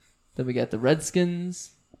Giants. Then we got the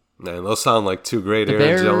Redskins. Man, those sound like 2 great Aaron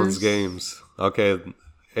Bears. Jones games. Okay,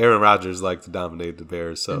 Aaron Rodgers like to dominate the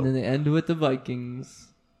Bears. So. And then they end with the Vikings.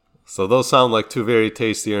 So those sound like 2 very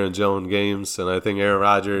tasty Aaron Jones games. And I think Aaron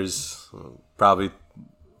Rodgers probably,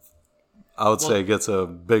 I would say, gets a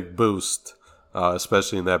big boost,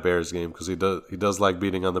 especially in that Bears game, because he does like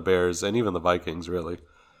beating on the Bears and even the Vikings, really.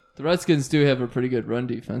 The Redskins do have a pretty good run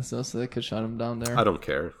defense, though, so they could shut him down there. I don't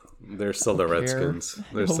care. They're still the Redskins.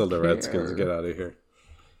 They're still the Redskins. Get out of here.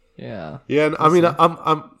 Yeah. Yeah, and I mean,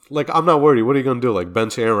 I'm not worried. What are you gonna do? Like,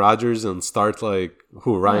 bench Aaron Rodgers and start Ryan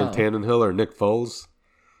Tannehill or Nick Foles?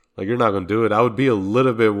 Like, you're not gonna do it. I would be a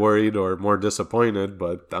little bit worried or more disappointed,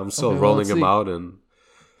 but I'm still rolling him out. And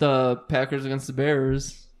the Packers against the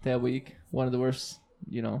Bears that week, one of the worst,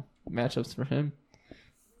 matchups for him.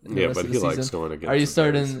 Yeah, but he likes going against. Are you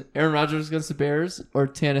starting Bears. Aaron Rodgers against the Bears or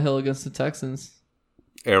Tannehill against the Texans?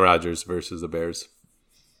 Aaron Rodgers versus the Bears.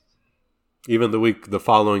 Even the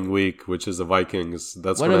following week, which is the Vikings,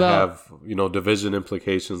 that's going to have division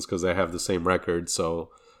implications because they have the same record. So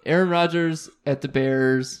Aaron Rodgers at the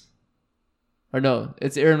Bears, or no,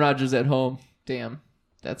 it's Aaron Rodgers at home. Damn,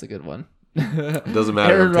 that's a good one. It doesn't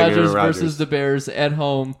matter. Aaron Rodgers versus the Bears at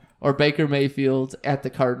home, or Baker Mayfield at the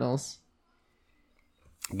Cardinals.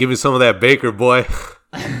 Give me some of that Baker, boy.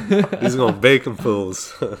 He's going to bake them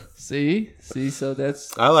fools. See, so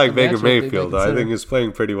that's. I like Baker Mayfield. I think he's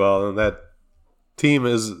playing pretty well, and that team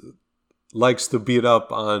likes to beat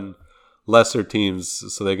up on lesser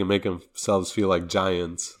teams so they can make themselves feel like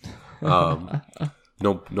giants.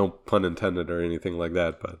 No pun intended or anything like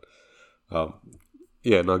that, but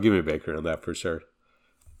give me Baker on that for sure.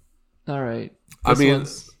 All right.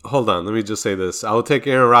 Hold on. Let me just say this. I will take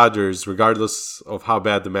Aaron Rodgers regardless of how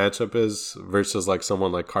bad the matchup is versus like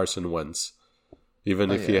someone like Carson Wentz, even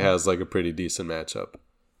if he has like a pretty decent matchup.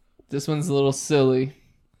 This one's a little silly,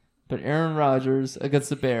 but Aaron Rodgers against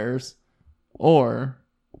the Bears or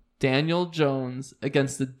Daniel Jones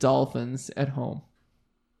against the Dolphins at home.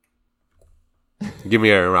 Give me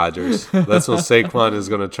Aaron Rodgers. That's when Saquon is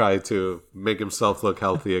going to try to make himself look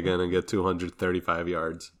healthy again and get 235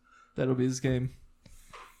 yards. That'll be his game.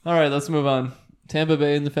 All right, let's move on. Tampa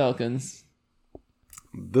Bay and the Falcons.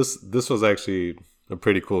 This was actually a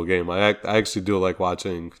pretty cool game. I actually do like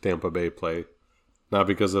watching Tampa Bay play. Not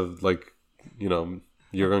because of you're going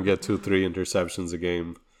to get 2-3 interceptions a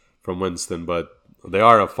game from Winston, but they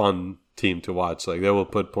are a fun team to watch. Like, they will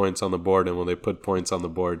put points on the board, and when they put points on the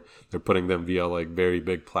board, they're putting them via very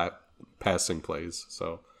big passing plays.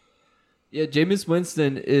 So, yeah, Jameis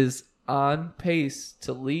Winston is on pace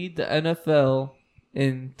to lead the NFL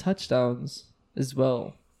in touchdowns as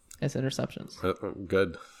well as interceptions.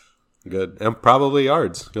 Good. And probably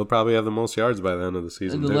yards. He'll probably have the most yards by the end of the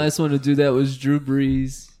season. And the last one to do that was Drew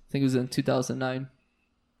Brees. I think it was in 2009.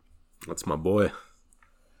 That's my boy.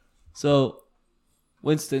 So,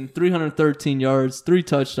 Winston, 313 yards, 3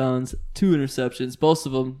 touchdowns, 2 interceptions. Both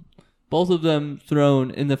of them thrown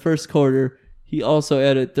in the first quarter. He also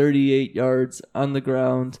added 38 yards on the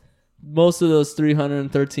ground. Most of those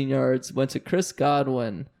 313 yards went to Chris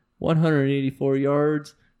Godwin, 184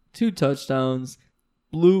 yards, 2 touchdowns,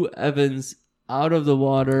 blew Evans out of the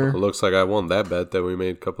water. It looks like I won that bet that we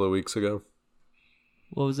made a couple of weeks ago.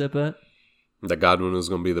 What was that bet? That Godwin was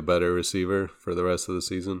going to be the better receiver for the rest of the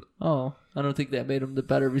season. Oh, I don't think that made him the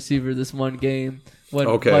better receiver this one game when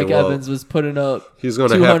Okay, Mike well, Evans was putting up. He's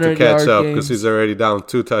going to have to catch 200-yard up games. because he's already down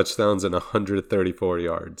 2 touchdowns and 134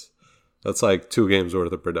 yards. That's like 2 games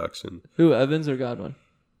worth of production. Who, Evans or Godwin?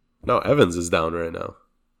 No, Evans is down right now.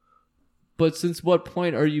 But since what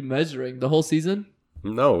point are you measuring? The whole season?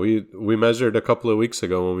 No, we measured a couple of weeks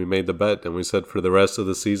ago when we made the bet, and we said for the rest of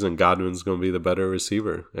the season, Godwin's going to be the better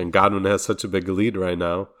receiver. And Godwin has such a big lead right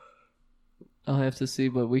now. I'll have to see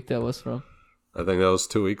what week that was from. I think that was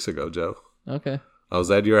 2 weeks ago, Joe. Okay. I was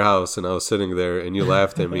at your house, and I was sitting there, and you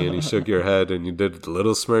laughed at me, and you shook your head, and you did a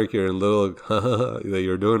little smirk here and little that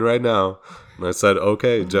you're doing right now. And I said,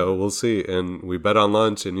 okay, Joe, we'll see. And we bet on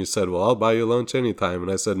lunch, and you said, well, I'll buy you lunch anytime. And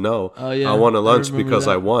I said, no, Oh, yeah. I want a I lunch remember because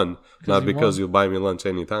that. I won, not you because won. you'll buy me lunch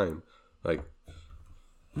anytime. Like,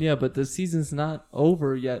 Yeah, but the season's not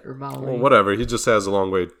over yet, or Molly. well, whatever. He just has a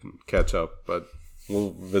long way to catch up, but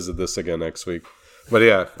we'll visit this again next week. But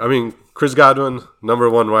yeah, I mean, Chris Godwin, number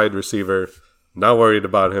 1 wide receiver. Not worried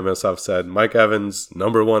about him, as I've said. Mike Evans,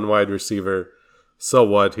 number 1 wide receiver. So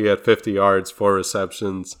what? He had 50 yards, 4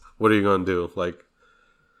 receptions. What are you going to do? Like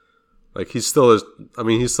he's still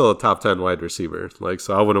a top 10 wide receiver. Like,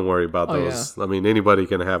 so I wouldn't worry about those. Yeah. I mean, anybody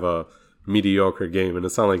can have a mediocre game, and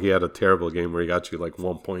it's not like he had a terrible game where he got you like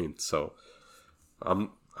 1 point. So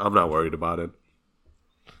I'm not worried about it.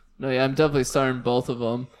 No, yeah, I'm definitely starting both of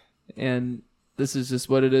them. And this is just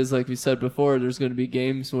what it is. Like we said before, there's going to be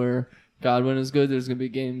games where Godwin is good. There's going to be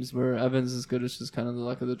games where Evans is good. It's just kind of the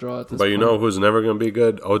luck of the draw at this But point. you know who's never going to be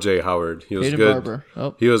good? O.J. Howard. He was Peyton good. Barber.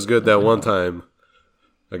 Oh, He was good that one time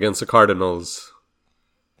against the Cardinals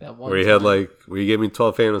that one where he had where he gave me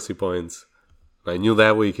 12 fantasy points. I knew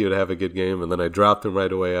that week he would have a good game, and then I dropped him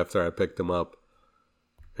right away after I picked him up.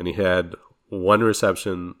 And he had 1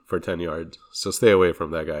 reception for 10 yards. So stay away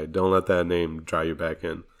from that guy. Don't let that name draw you back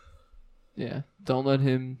in. Yeah, don't let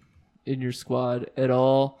him in your squad at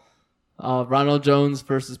all. Ronald Jones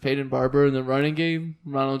versus Peyton Barber in the running game.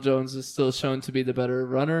 Ronald Jones is still shown to be the better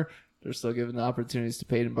runner. They're still giving the opportunities to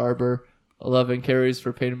Peyton Barber. 11 carries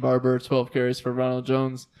for Peyton Barber, 12 carries for Ronald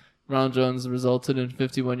Jones. Ronald Jones resulted in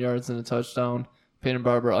 51 yards and a touchdown. Peyton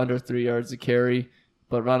Barber under 3 yards a carry.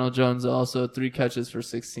 But Ronald Jones also 3 catches for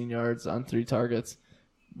 16 yards on 3 targets.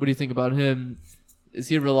 What do you think about him? Is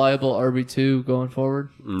he a reliable RB2 going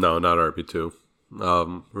forward? No, not RB2.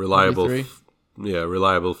 Reliable. RB3? Yeah,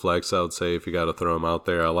 reliable flex, I would say, if you got to throw him out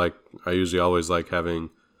there. I usually always like having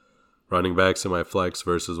running backs in my flex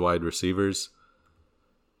versus wide receivers.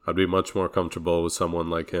 I'd be much more comfortable with someone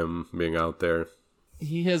like him being out there.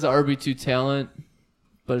 He has RB2 talent,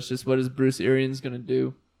 but it's just what is Bruce Arians going to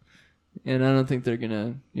do? And I don't think they're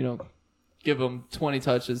going to, give him 20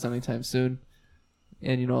 touches anytime soon.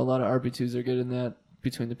 And, a lot of RB2s are good in that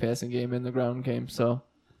between the passing game and the ground game. So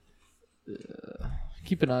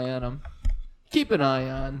keep an eye on him. Keep an eye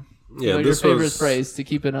on. Yeah, your favorite phrase, to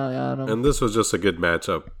keep an eye on him. And this was just a good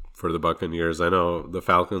matchup for the Buccaneers. I know the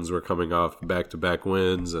Falcons were coming off back-to-back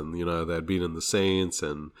wins, and they had beaten the Saints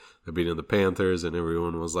and they beaten the Panthers, and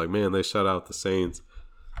everyone was like, "Man, they shut out the Saints."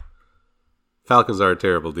 Falcons are a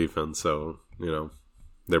terrible defense, so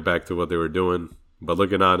they're back to what they were doing. But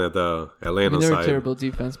looking on at the Atlanta they're side, a terrible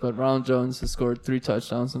defense, but Ronald Jones has scored 3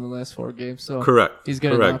 touchdowns in the last 4 games. So correct, he's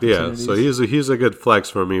getting correct, yeah. opportunities. So he's a good flex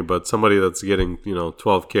for me, but somebody that's getting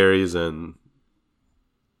 12 carries, and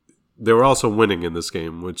they were also winning in this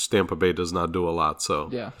game, which Tampa Bay does not do a lot. So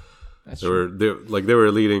yeah, that's they true.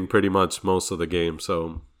 were leading pretty much most of the game.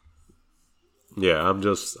 So yeah, I'm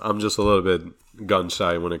just a little bit gun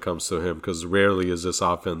shy when it comes to him, because rarely is this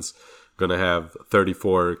offense going to have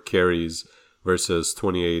 34 carries versus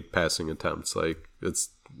 28 passing attempts. Like, it's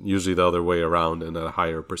usually the other way around, and at a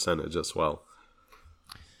higher percentage as well.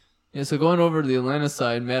 Yeah, so going over to the Atlanta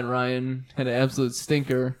side, Matt Ryan had an absolute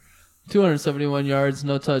stinker. 271 yards,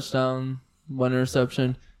 no touchdown, 1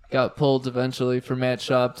 interception. Got pulled eventually for Matt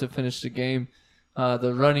Schaub to finish the game.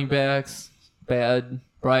 The running backs, bad.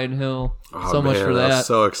 Brian Hill. Oh, So much man, for I that. was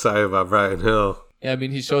so excited about Brian Hill. Yeah, I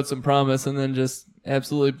mean, he showed some promise and then just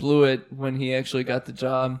absolutely blew it when he actually got the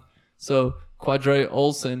job. So Quadre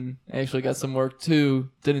Olson actually got some work too.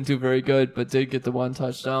 Didn't do very good, but did get the one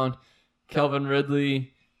touchdown. Calvin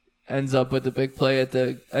Ridley ends up with the big play at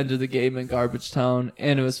the end of the game in Garbage Town,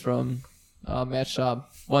 and it was from Matt Schaub.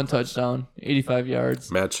 One touchdown, 85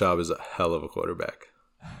 yards. Matt Schaub is a hell of a quarterback.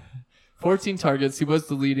 14 targets. He was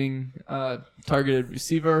the leading targeted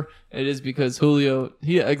receiver. It is because Julio,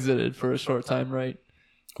 he exited for a short time, right?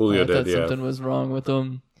 Julio I did, thought yeah. something was wrong with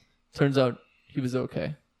him. Turns out he was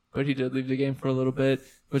okay. But he did leave the game for a little bit,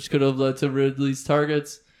 which could have led to Ridley's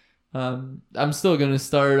targets. I'm still going to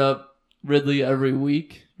start up Ridley every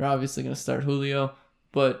week. You're obviously going to start Julio.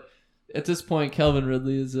 But at this point, Calvin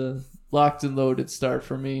Ridley is a locked and loaded start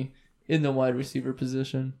for me in the wide receiver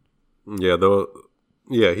position. Yeah, though.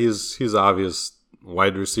 Yeah, he's obvious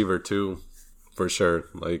wide receiver too, for sure.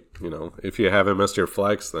 Like, you know, if you have him as your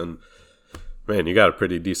flex, then man, you got a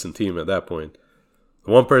pretty decent team at that point.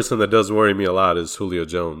 The one person that does worry me a lot is Julio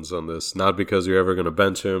Jones on this. Not because you're ever going to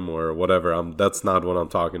bench him or whatever. That's not what I'm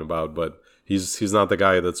talking about. But he's not the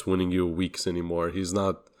guy that's winning you weeks anymore. He's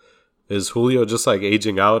not. Is Julio just like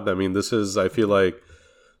aging out? I mean, I feel like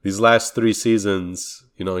these last 3 seasons,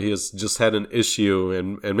 you know, he has just had an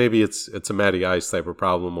issue, and maybe it's a Matty Ice type of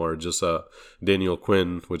problem or just a Daniel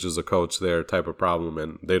Quinn, which is a coach there, type of problem,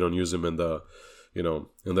 and they don't use him in the, you know,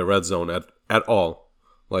 in the red zone at all,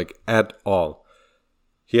 like at all.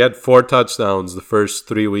 He had 4 touchdowns the first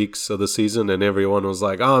 3 weeks of the season, and everyone was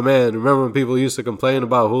like, "Oh man, remember when people used to complain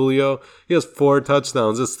about Julio? He has 4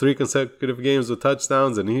 touchdowns. It's 3 consecutive games with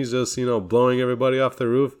touchdowns, and he's just, you know, blowing everybody off the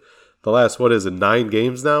roof." The last, 9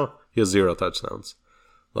 games now? He has 0 touchdowns.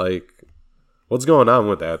 Like, what's going on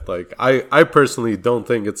with that? Like, I personally don't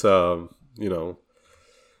think it's a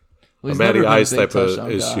Matty Ice type of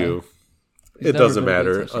issue. It doesn't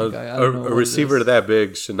matter. A receiver that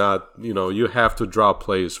big should not, you know, you have to draw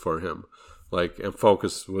plays for him. Like, and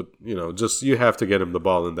focus with, you know, just, you have to get him the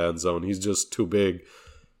ball in the end zone. He's just too big.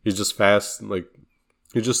 He's just fast. Like,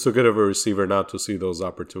 he's just too good of a receiver not to see those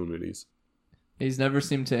opportunities. He's never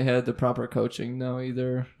seemed to have the proper coaching, though,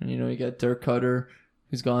 either. You know, you got Dirk Cutter,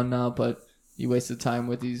 who's gone now, but you wasted time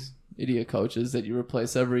with these idiot coaches that you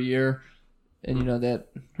replace every year. And, you know, that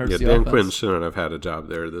hurts the Dan offense. Quinn shouldn't have had a job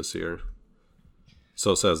there this year.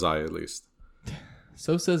 So says I, at least.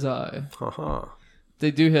 So says I. Haha. They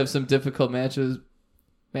do have some difficult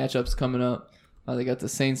matchups coming up. They got the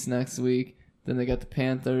Saints next week. Then they got the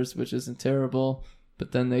Panthers, which isn't terrible.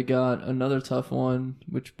 But then they got another tough one,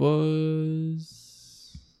 which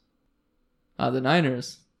was the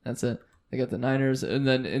Niners. That's it. They got the Niners. And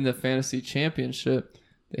then in the fantasy championship,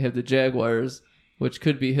 they have the Jaguars, which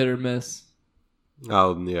could be hit or miss. I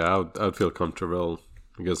would feel comfortable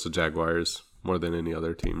against the Jaguars more than any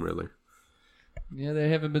other team, really. Yeah, they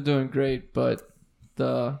haven't been doing great, but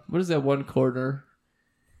what is that one corner?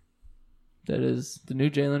 That is the new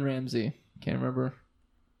Jalen Ramsey. Can't remember.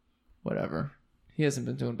 Whatever. He hasn't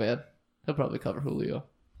been doing bad. He'll probably cover Julio.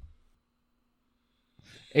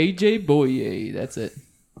 AJ Boye, that's it.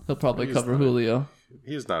 He'll probably cover Julio.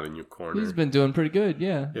 He's not a new corner. He's been doing pretty good,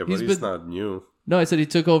 yeah. Yeah, but he's not new. No, I said he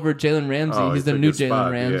took over Jalen Ramsey. Oh, he's the new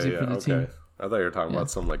Jalen Ramsey for the team. I thought you were talking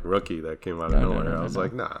about some like rookie that came out of nowhere. I was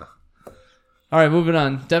like, nah. All right, moving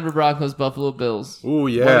on. Denver Broncos, Buffalo Bills. Ooh,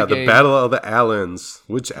 yeah, the battle of the Allens.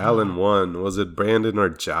 Which Allen won? Was it Brandon or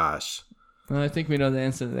Josh? Well, I think we know the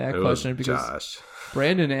answer to that question because Josh.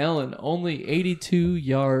 Brandon Allen, only 82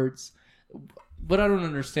 yards. What I don't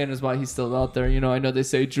understand is why he's still out there. You know, I know they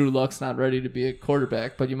say Drew Luck's not ready to be a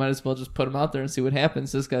quarterback, but you might as well just put him out there and see what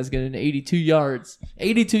happens. This guy's getting 82 yards.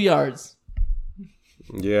 82 yards.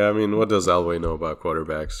 Yeah, I mean, what does Elway know about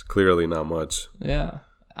quarterbacks? Clearly not much. Yeah,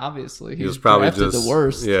 obviously. He was probably just the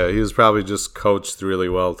worst. Yeah, he was probably just coached really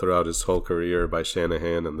well throughout his whole career by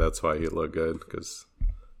Shanahan, and that's why he looked good. Because,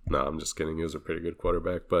 no, I'm just kidding. He was a pretty good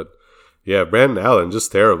quarterback. But, yeah, Brandon Allen,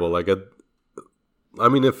 just terrible. Like, I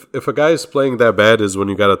mean, if a guy's playing that bad is when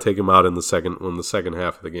you got to take him out when the second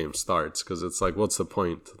half of the game starts. Because it's like, what's the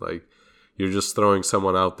point? Like, you're just throwing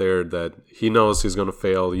someone out there that he knows he's going to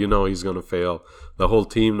fail. You know he's going to fail. The whole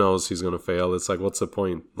team knows he's going to fail. It's like, what's the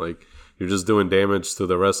point? Like, you're just doing damage to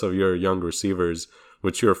the rest of your young receivers,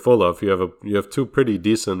 which you're full of. You have 2 pretty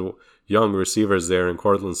decent young receivers there in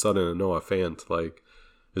Cortland Sutton and Noah Fant. Like,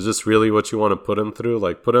 is this really what you want to put him through?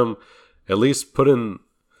 Like, put in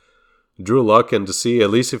Drew Luck, and to see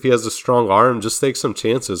at least if he has a strong arm, just take some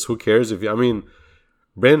chances. Who cares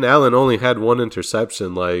Brandon Allen only had 1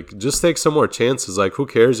 interception. Like, just take some more chances. Like, who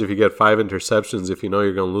cares if you get 5 interceptions if you know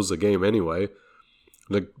you're going to lose the game anyway?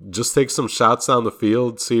 Like, just take some shots down the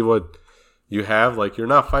field, see what you have. Like, you're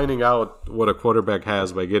not finding out what a quarterback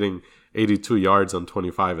has by getting 82 yards on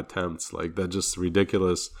 25 attempts. Like, that's just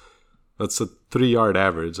ridiculous. That's a 3-yard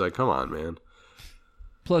average. Like, come on, man.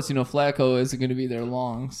 Plus, Flacco isn't going to be there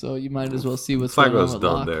long, so you might as well see what's going on Flacco's with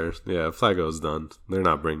done Locke. there. Yeah, Flacco's done. They're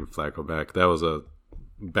not bringing Flacco back. That was a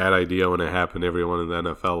bad idea when it happened. Everyone in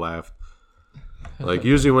the NFL laughed. Like,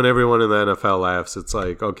 usually when everyone in the NFL laughs, it's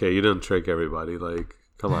like, okay, you didn't trick everybody. Like,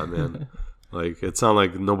 come on, man. Like, it's not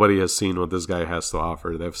like nobody has seen what this guy has to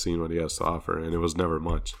offer. They've seen what he has to offer, and it was never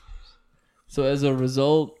much. So as a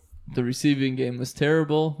result, the receiving game was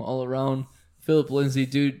terrible all around. Philip Lindsay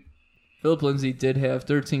did have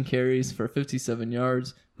 13 carries for 57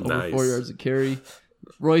 yards, over Nice. 4 yards a carry.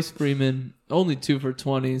 Royce Freeman, only 2 for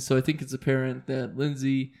 20, so I think it's apparent that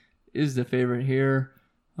Lindsay is the favorite here.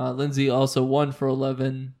 Lindsay also 1 for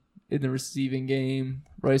 11 in the receiving game.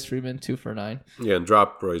 Royce Freeman, 2 for 9. Yeah, and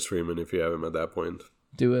drop Royce Freeman if you have him at that point.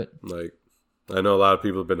 Do it. Like, I know a lot of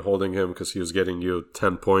people have been holding him because he was getting you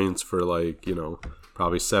 10 points for, like,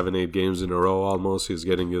 probably 7-8 games in a row almost. He's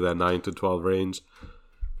getting you that 9 to 12 range.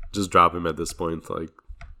 Just drop him at this point. Like,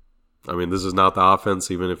 I mean, this is not the offense,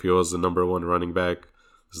 even if he was the number 1 running back.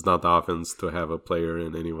 This is not the offense to have a player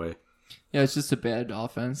in anyway. Yeah, it's just a bad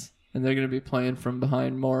offense, and they're going to be playing from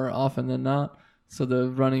behind more often than not. So the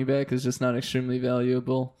running back is just not extremely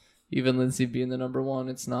valuable. Even Lindsay being the number 1,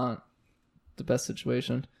 it's not the best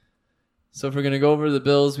situation. So if we're going to go over the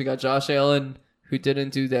Bills, we got Josh Allen, who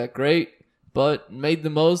didn't do that great, but made the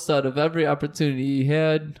most out of every opportunity he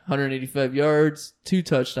had. 185 yards, 2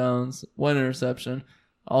 touchdowns, 1 interception.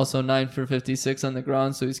 Also 9 for 56 on the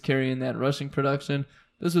ground, so he's carrying that rushing production.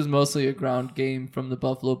 This was mostly a ground game from the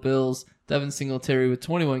Buffalo Bills. Devin Singletary with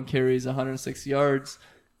 21 carries, 106 yards.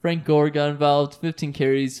 Frank Gore got involved, 15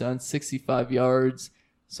 carries on 65 yards.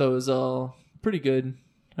 So it was all pretty good.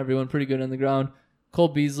 Everyone pretty good on the ground. Cole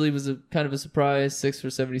Beasley was kind of a surprise, 6 for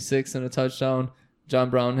 76 and a touchdown. John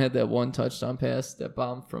Brown had that 1 touchdown pass, that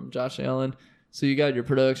bomb from Josh Allen. So you got your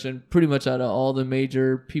production pretty much out of all the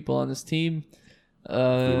major people on this team.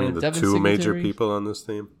 You mean the Devin 2 major Singletary? people on this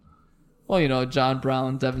team? Well, John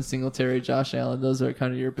Brown, Devin Singletary, Josh Allen. Those are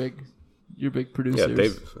kind of your big producers.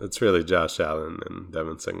 Yeah, it's really Josh Allen and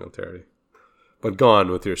Devin Singletary. But go on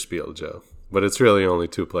with your spiel, Joe. But it's really only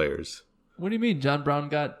 2 players. What do you mean? John Brown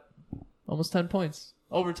got almost 10 points.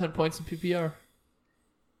 Over 10 points in PPR.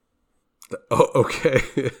 Oh,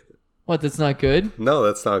 okay. What, that's not good? No,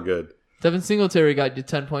 that's not good. Devin Singletary got you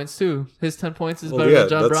 10 points too. His 10 points is better than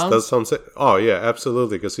John Brown's? That's what I'm saying. Oh, yeah,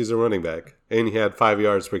 absolutely, because he's a running back. And he had 5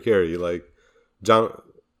 yards per carry. Like, John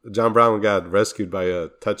Brown got rescued by a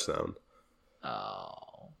touchdown.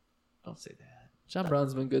 Oh, don't say that. John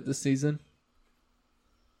Brown's been good this season.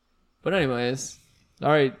 But anyways, all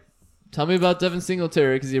right. Tell me about Devin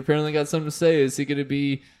Singletary, because he apparently got something to say. Is he going to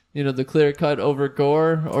be, the clear cut over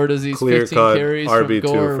Gore, or does he 15 carries RB2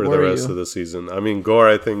 from Gore? for the rest of the season? I mean, Gore,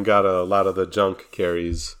 I think, got a lot of the junk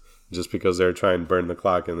carries just because they were trying to burn the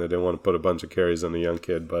clock and they didn't want to put a bunch of carries on the young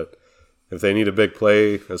kid. But if they need a big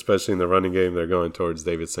play, especially in the running game, they're going towards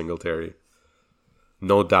David Singletary.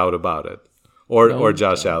 No doubt about it. Or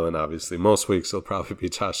Josh Allen, obviously. Most weeks it'll probably be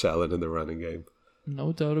Josh Allen in the running game.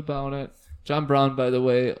 No doubt about it. John Brown, by the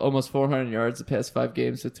way, almost 400 yards the past 5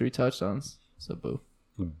 games with 3 touchdowns. So boo.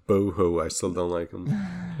 Boo-hoo. I still don't like him.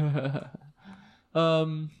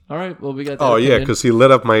 All right. Well, we got that. Oh, yeah, opinion. because he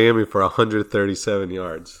lit up Miami for 137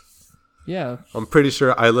 yards. Yeah. I'm pretty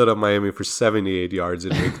sure I lit up Miami for 78 yards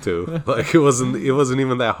in week 2. Like, it wasn't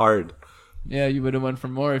even that hard. Yeah, you would have went for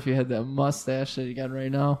more if you had that mustache that you got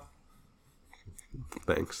right now.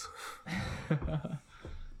 Thanks.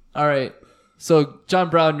 All right. So,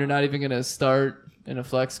 John Brown, you're not even going to start in a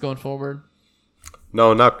flex going forward?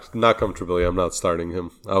 No, not comfortably. I'm not starting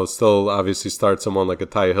him. I would still obviously start someone like a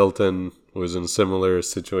Ty Hilton, who is in a similar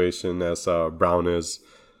situation as Brown is.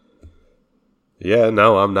 Yeah,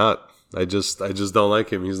 no, I'm not. I just don't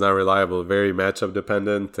like him. He's not reliable. Very matchup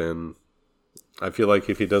dependent, and I feel like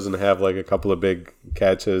if he doesn't have like a couple of big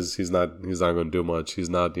catches, he's not going to do much. He's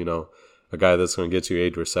not, a guy that's going to get you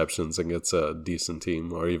 8 receptions against a decent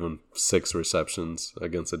team, or even 6 receptions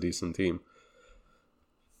against a decent team.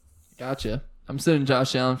 Gotcha. I'm sitting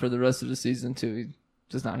Josh Allen for the rest of the season, too. He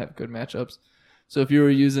does not have good matchups. So if you were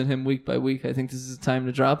using him week by week, I think this is the time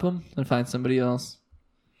to drop him and find somebody else.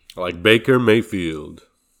 Like Baker Mayfield.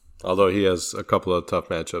 Although he has a couple of tough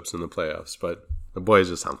matchups in the playoffs, but the boy is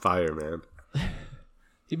just on fire, man.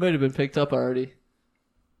 He might have been picked up already.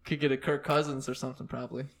 Could get a Kirk Cousins or something,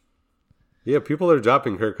 probably. Yeah, people are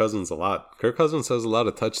dropping Kirk Cousins a lot. Kirk Cousins has a lot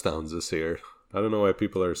of touchdowns this year. I don't know why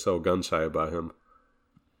people are so gun-shy about him.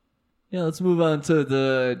 Yeah, let's move on to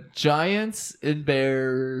the Giants and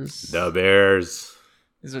Bears. The Bears.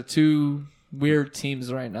 These are two weird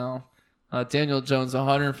teams right now. Daniel Jones,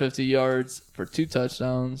 150 yards for 2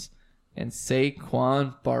 touchdowns. And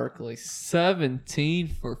Saquon Barkley, 17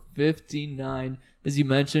 for 59. As you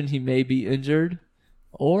mentioned, he may be injured.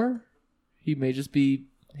 Or he may just be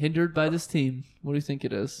hindered by this team. What do you think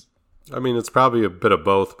it is? I mean, it's probably a bit of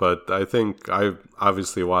both, but I think I've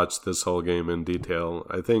obviously watched this whole game in detail.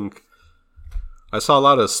 I think I saw a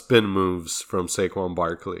lot of spin moves from Saquon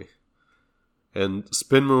Barkley. And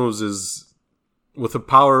spin moves is with the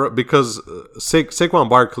power, because Saquon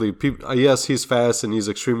Barkley, yes, he's fast and he's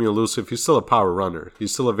extremely elusive. He's still a power runner.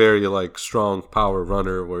 He's still a very strong power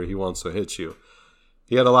runner where he wants to hit you.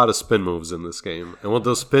 He had a lot of spin moves in this game. And what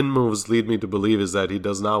those spin moves lead me to believe is that he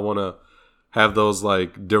does not want to have those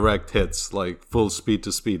direct hits, full speed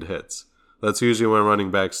to speed hits. That's usually when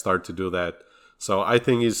running backs start to do that. So I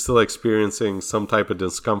think he's still experiencing some type of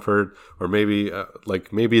discomfort, or maybe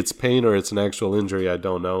maybe it's pain or it's an actual injury. I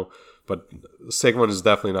don't know. But Saquon is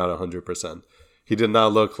definitely not 100%. He did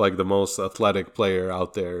not look like the most athletic player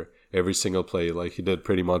out there every single play like he did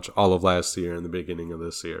pretty much all of last year and the beginning of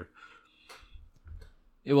this year.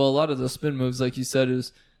 Yeah, well, a lot of the spin moves, like you said,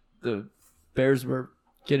 is the Bears were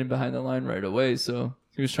getting behind the line right away, so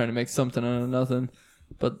he was trying to make something out of nothing.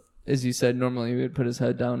 But as you said, normally he would put his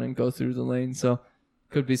head down and go through the lane, so it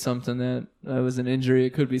could be something that was an injury.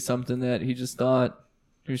 It could be something that he just thought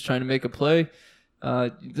he was trying to make a play.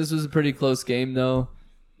 This was a pretty close game, though.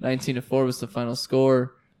 19-4 was the final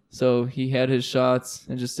score, so he had his shots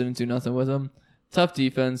and just didn't do nothing with them. Tough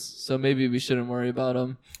defense, so maybe we shouldn't worry about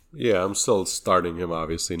him. Yeah, I'm still starting him,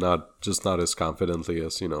 obviously. Not as confidently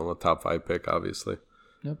as, a top 5 pick, obviously.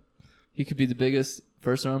 Yep. He could be the biggest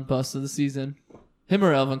first-round bust of the season. Him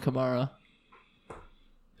or Alvin Kamara?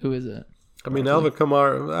 Who is it? I mean, Alvin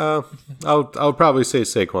Kamara, I would probably say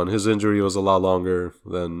Saquon. His injury was a lot longer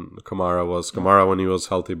than Kamara was. Kamara, when he was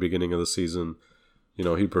healthy beginning of the season,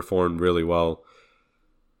 he performed really well.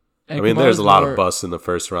 And I mean, Kamara's there's a lot of busts in the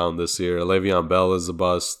first round this year. Le'Veon Bell is a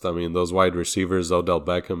bust. I mean, those wide receivers, Odell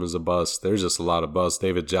Beckham is a bust. There's just a lot of busts.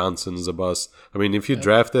 David Johnson is a bust. I mean, if you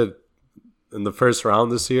drafted in the first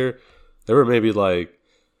round this year, there were maybe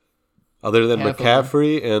other than half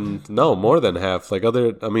McCaffrey and more than half.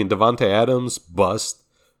 Devontae Adams, bust.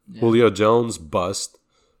 Yeah. Julio Jones, bust.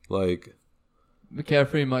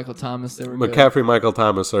 McCaffrey and Michael Thomas, they were McCaffrey, good. Michael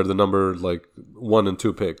Thomas are the number 1 and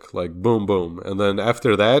 2 pick. Boom, boom. And then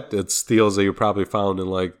after that, it's steals that you probably found in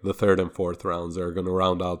the 3rd and 4th rounds that are going to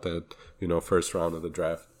round out that, first round of the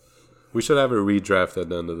draft. We should have a redraft at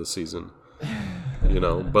the end of the season.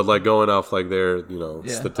 But going off their,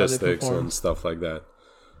 statistics and stuff like that.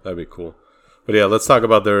 That'd be cool. But yeah, let's talk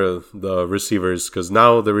about the receivers, because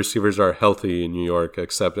now the receivers are healthy in New York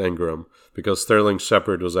except Ingram, because Sterling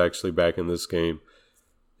Shepard was actually back in this game.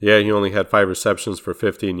 Yeah, he only had 5 receptions for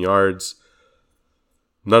 15 yards.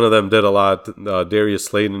 None of them did a lot. Darius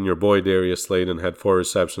Slayton, your boy Darius Slayton, had 4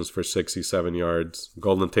 receptions for 67 yards.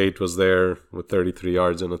 Golden Tate was there with 33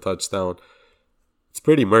 yards and a touchdown. It's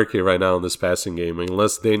pretty murky right now in this passing game.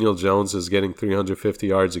 Unless Daniel Jones is getting 350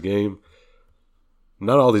 yards a game,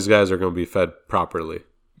 not all these guys are going to be fed properly.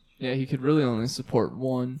 Yeah, he could really only support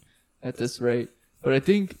 1 at this rate. But I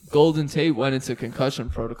think Golden Tate went into concussion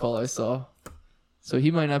protocol, I saw. So he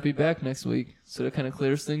might not be back next week. So that kind of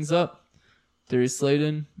clears things up. Darius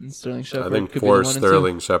Slayton and Sterling Shepard. I think for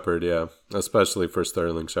Sterling Shepard, yeah. Especially for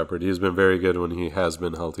Sterling Shepard. He's been very good when he has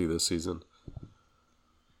been healthy this season.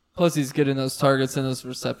 Plus he's getting those targets and those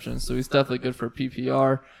receptions. So he's definitely good for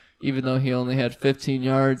PPR. Even though he only had 15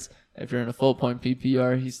 yards. If you're in a full point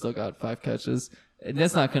PPR, he still got 5 catches. And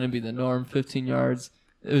that's not going to be the norm, 15 yards.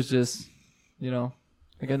 It was just,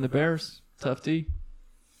 again, the Bears, tough D.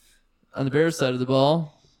 On the Bears side of the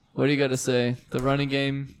ball, what do you got to say? The running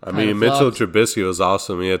game. I mean, Mitchell Trubisky was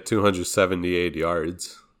awesome. He had 278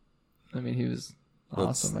 yards. I mean, he was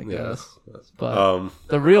awesome, I guess. Yeah. But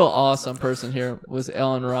the real awesome person here was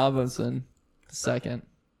Allen Robinson, the second.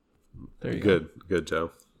 There you go. Good,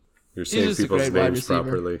 Joe. You're saying people's names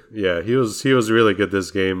properly. Yeah, he was really good this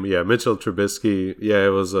game. Yeah, Mitchell Trubisky, it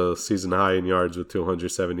was a season high in yards with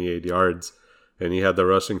 278 yards. And he had the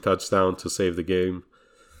rushing touchdown to save the game.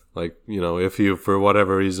 If you, for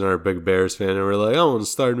whatever reason, are a big Bears fan and we're like, I want to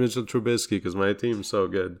start Mitchell Trubisky because my team's so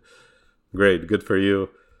good. Great, good for you.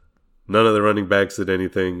 None of the running backs did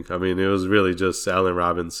anything. I mean, it was really just Allen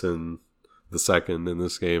Robinson the second in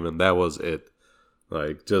this game, and that was it.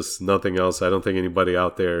 Just nothing else. I don't think anybody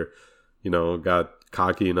out there, got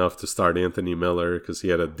cocky enough to start Anthony Miller because he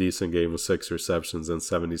had a decent game with 6 receptions and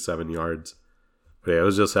 77 yards. But yeah, it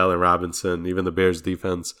was just Allen Robinson. Even the Bears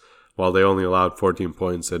defense while they only allowed 14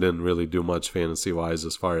 points, they didn't really do much fantasy-wise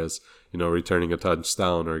as far as, returning a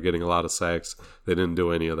touchdown or getting a lot of sacks. They didn't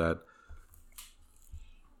do any of that.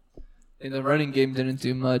 And the running game didn't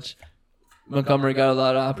do much. Montgomery got a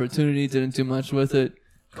lot of opportunity, didn't do much with it.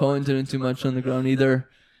 Cohen didn't do much on the ground either.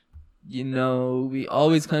 We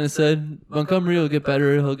always kind of said Montgomery will get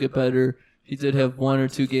better, he'll get better. He did have 1 or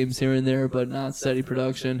 2 games here and there, but not steady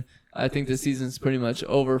production. I think the season's pretty much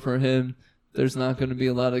over for him. There's not going to be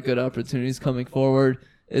a lot of good opportunities coming forward.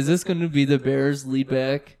 Is this going to be the Bears' lead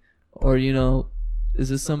back? Or, is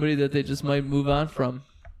this somebody that they just might move on from?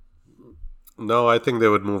 No, I think they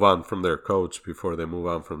would move on from their coach before they move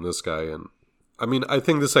on from this guy. And I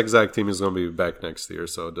think this exact team is going to be back next year,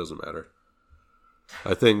 so it doesn't matter.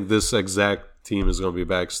 I think this exact team is going to be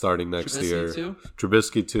back starting next year. Too?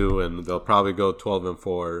 Trubisky too, and they'll probably go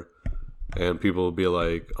 12-4. And people will be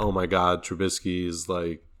like, "Oh my God, Trubisky is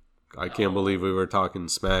like, I can't believe we were talking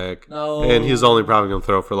smack." No. And he's only probably going to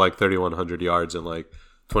throw for like 3,100 yards and like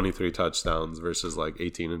 23 touchdowns versus like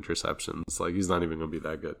 18 interceptions. Like, he's not even going to be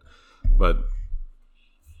that good. But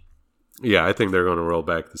yeah, I think they're going to roll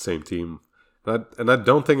back the same team. And I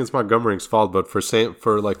don't think it's Montgomery's fault, but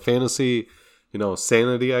for like fantasy,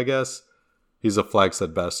 sanity, I guess, he's a flex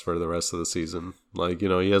at best for the rest of the season. Like,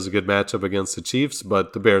 he has a good matchup against the Chiefs,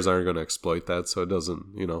 but the Bears aren't going to exploit that. So it doesn't,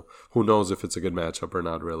 who knows if it's a good matchup or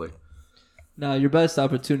not, really. Now, your best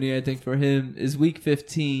opportunity, I think, for him is Week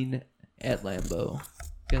 15 at Lambeau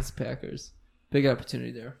against the Packers. Big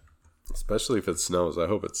opportunity there. Especially if it snows. I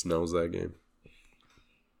hope it snows that game.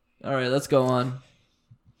 All right, let's go on.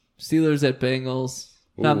 Steelers at Bengals.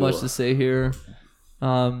 Not much to say here.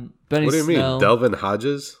 Benny What do you Snell. mean? Delvin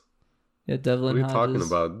Hodges? Yeah, Devlin What are you talking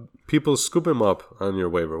about? People scoop him up on your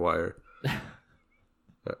waiver wire.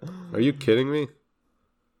 Are you kidding me?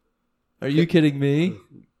 Are you kidding me?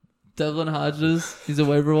 Devlin Hodges, he's a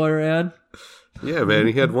waiver wire ad? Yeah, man,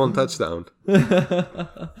 he had 1 touchdown.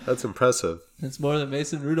 That's impressive. It's more than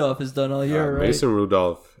Mason Rudolph has done all year, right? Mason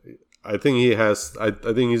Rudolph, I think he has. I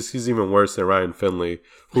think he's even worse than Ryan Finley,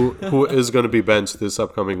 who is going to be benched this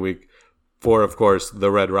upcoming week for, of course, the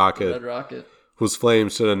Red Rocket. Red Rocket. Whose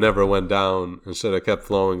flames should have never went down and should have kept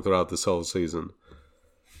flowing throughout this whole season.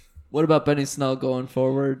 What about Benny Snell going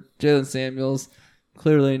forward? Jalen Samuels,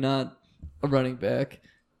 clearly not a running back.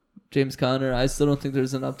 James Conner, I still don't think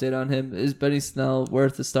there's an update on him. Is Benny Snell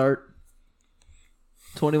worth the start?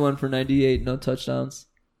 21 for 98, no touchdowns.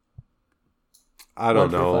 I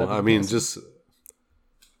don't know. I mean, just...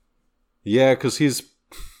 Yeah, because he's...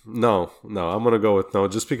 No, I'm going to go with no.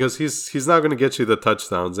 Just because he's not going to get you the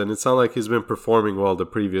touchdowns. And it's not like he's been performing well the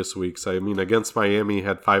previous weeks. I mean, against Miami, he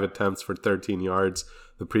had 5 attempts for 13 yards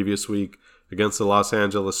the previous week. Against the Los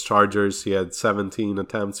Angeles Chargers, he had 17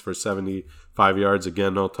 attempts for 75 yards.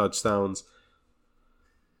 Again, no touchdowns.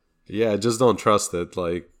 Yeah, just don't trust it.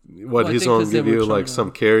 Like, he's going to give you like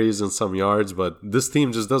some carries and some yards, but this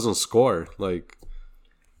team just doesn't score. Like,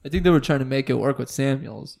 I think they were trying to make it work with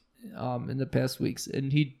Samuels in the past weeks,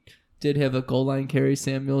 and he did have a goal line carry,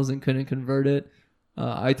 Samuels, and couldn't convert it.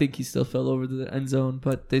 I think he still fell over the end zone,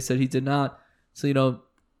 but they said he did not. So,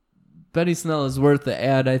 Benny Snell is worth the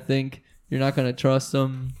ad, I think. You're not going to trust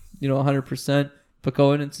him, 100%. But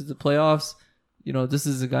going into the playoffs, this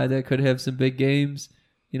is a guy that could have some big games.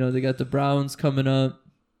 They got the Browns coming up.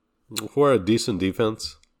 Who are a decent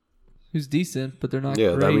defense. Who's decent, but they're not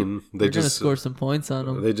great. I mean, they're going to score some points on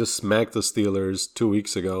them. They just smacked the Steelers 2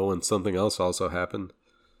 weeks ago, and something else also happened.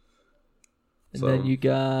 And then you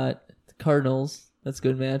got the Cardinals. That's a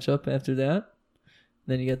good matchup after that.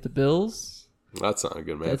 Then you got the Bills. That's not a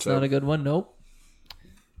good matchup. That's not a good one. Nope.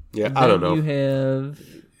 Yeah, I don't know. You have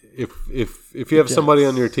if you have somebody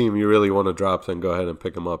on your team you really want to drop, then go ahead and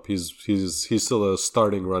pick him up. He's still a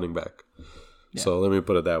starting running back. Yeah. So let me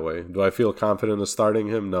put it that way. Do I feel confident of starting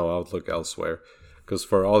him? No, I'll look elsewhere. Because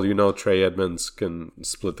for all you know, Trey Edmonds can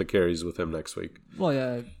split the carries with him next week. Well,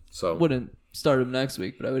 yeah, I wouldn't start him next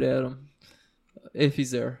week, but I would add him if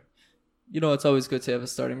he's there. It's always good to have a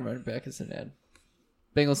starting running back as an ad.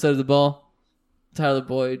 Bengals side of the ball, Tyler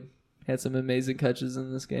Boyd had some amazing catches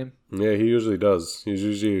in this game. Yeah, he usually does. He's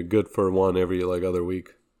usually good for one every other week.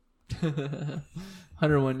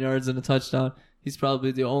 101 yards and a touchdown. He's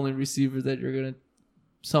probably the only receiver that you're going to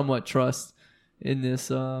somewhat trust in this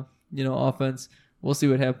offense. We'll see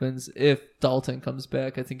what happens if Dalton comes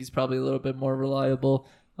back. I think he's probably a little bit more reliable.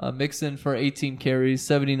 Mixon for 18 carries,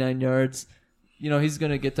 79 yards. He's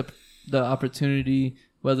going to get the opportunity.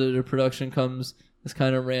 Whether the production comes is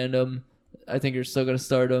kind of random. I think you're still going to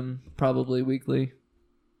start him probably weekly.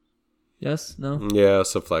 Yes? No? Yeah,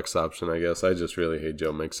 it's a flex option, I guess. I just really hate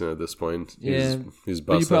Joe Mixon at this point. Yeah. He's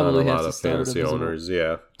busted on a lot of start fantasy owners.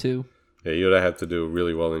 Yeah. Too. Yeah, you'd have to do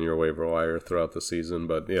really well in your waiver wire throughout the season.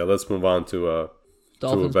 But yeah, let's move on to a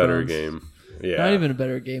Dolphins, better Browns. game. Yeah, Not even a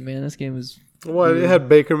better game, man. This game was what? It had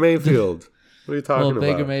Baker Mayfield. What are you talking about?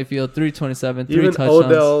 Baker Mayfield, 327, three Even touchdowns.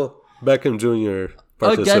 Odell Beckham Jr.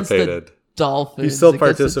 participated. Dolphins. He still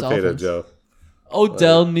against the participated, Dolphins. Joe.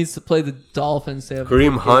 Odell needs to play the Dolphins. To have a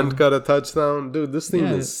Kareem good Hunt game. got a touchdown. Dude, this team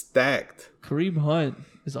Yeah. is stacked. Kareem Hunt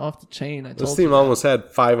is off the chain. I This told team you that. almost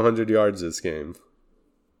had 500 yards this game.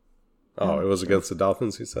 Oh, it was against the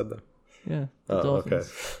Dolphins, you said that? Yeah, the Oh, Dolphins. okay.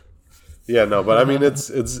 Yeah, no, but I mean, it's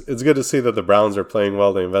good to see that the Browns are playing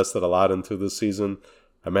well. They invested a lot into this season.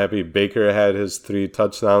 I'm happy Baker had his 3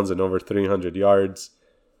 touchdowns and over 300 yards.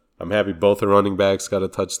 I'm happy both the running backs got a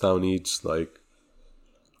touchdown each. Like,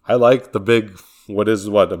 I like the big,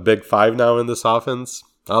 a big 5 now in this offense.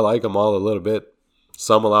 I like them all a little bit.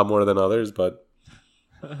 Some a lot more than others, but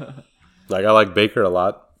like I like Baker a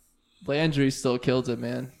lot. Landry still killed it,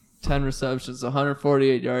 man. 10 receptions,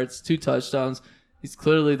 148 yards, 2 touchdowns. He's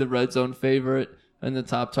clearly the red zone favorite and the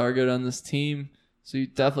top target on this team. So you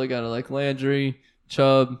definitely got to like Landry,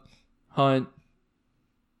 Chubb, Hunt.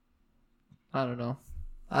 I don't know.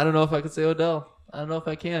 I don't know if I could say Odell. I don't know if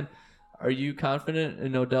I can. Are you confident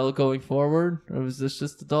in Odell going forward, or was this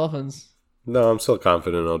just the Dolphins? No, I'm still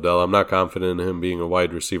confident in Odell. I'm not confident in him being a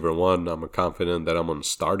wide receiver 1. I'm confident that I'm going to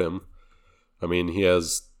start him. I mean, he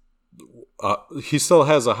still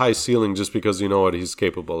has a high ceiling just because you know what he's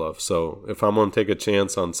capable of. So if I'm going to take a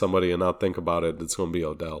chance on somebody and not think about it, it's going to be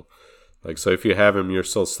Odell. Like, so if you have him, you're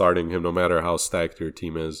still starting him no matter how stacked your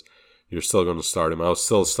team is. You're still going to start him. I'll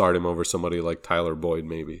still start him over somebody like Tyler Boyd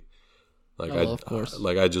maybe. Like of course.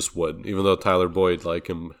 I just would. Even though Tyler Boyd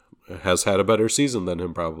has had a better season than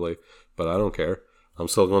him probably, but I don't care. I'm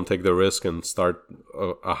still going to take the risk and start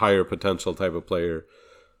a higher potential type of player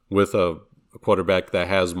with a quarterback that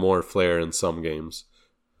has more flair in some games.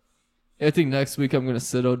 I think next week I'm going to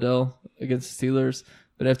sit Odell against the Steelers,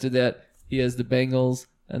 but after that he has the Bengals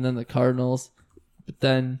and then the Cardinals, but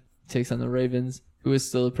then he takes on the Ravens, who is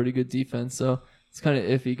still a pretty good defense. So it's kind of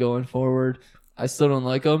iffy going forward. I still don't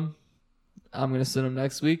like him. I'm going to sit him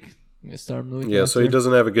next week. I'm going to start him the week Yeah, so he after.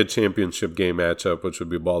 doesn't have a good championship game matchup, which would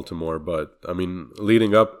be Baltimore. But, I mean,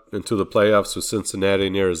 leading up into the playoffs with Cincinnati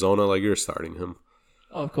and Arizona, like, you're starting him.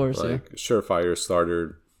 Oh, of course, yeah. Like, surefire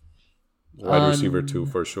starter, wide receiver 2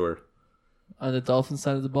 for sure. On the Dolphins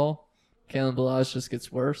side of the ball, Kalen Balazs just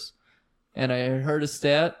gets worse. And I heard a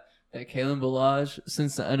stat that Kalen Balazs,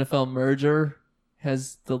 since the NFL merger,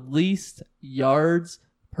 has the least yards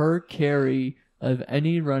per carry of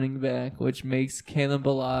any running back, which makes Kalen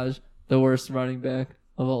Balazs the worst running back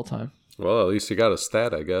of all time. Well, at least you got a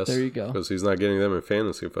stat, I guess. There you go. Because he's not getting them in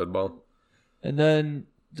fantasy football. And then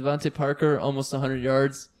Devontae Parker, almost 100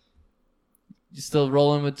 yards. You still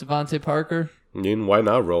rolling with Devontae Parker? Why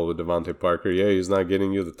not roll with Devontae Parker? Yeah, he's not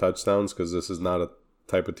getting you the touchdowns because this is not a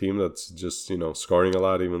type of team that's just, scoring a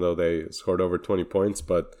lot, even though they scored over 20 points.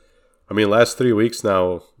 But, I mean, last 3 weeks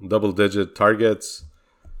now, double-digit targets,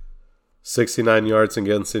 69 yards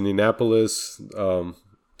against Indianapolis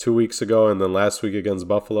 2 weeks ago, and then last week against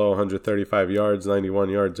Buffalo, 135 yards, 91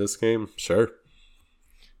 yards this game. Sure.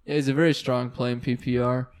 Yeah, he's a very strong play in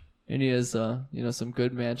PPR, and he has some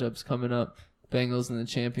good matchups coming up. Bengals in the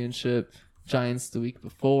championship, Giants the week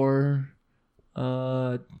before,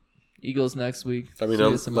 Eagles next week. I mean, So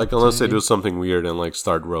he has some unless they opportunity. do something weird and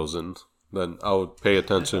start Rosen, then I would pay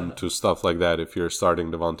attention to stuff like that if you're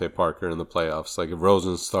starting Devontae Parker in the playoffs. Like if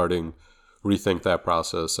Rosen's starting, rethink that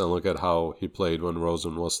process and look at how he played when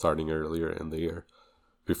Rosen was starting earlier in the year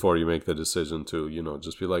before you make the decision to,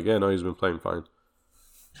 just be like, yeah, no, he's been playing fine.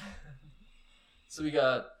 So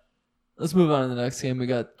let's move on to the next game. We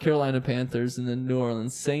got Carolina Panthers and the New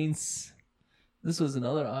Orleans Saints. This was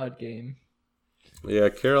another odd game. Yeah,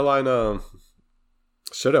 Carolina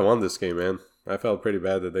should have won this game, man. I felt pretty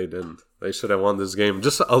bad that they didn't. They should have won this game.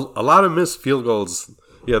 Just a lot of missed field goals.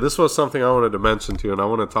 Yeah, this was something I wanted to mention to you, and I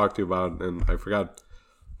want to talk to you about, and I forgot to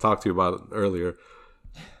talk to you about it earlier.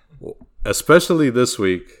 Especially this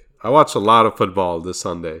week. I watched a lot of football this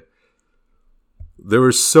Sunday. There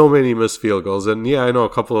were so many missed field goals, and yeah, I know a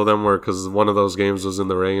couple of them were because one of those games was in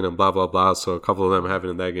the rain and blah, blah, blah, so a couple of them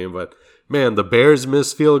happened in that game. But, man, the Bears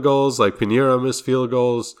missed field goals, like Pinheiro missed field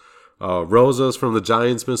goals. Rosas from the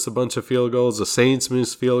Giants missed a bunch of field goals. The Saints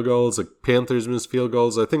missed field goals. The Panthers missed field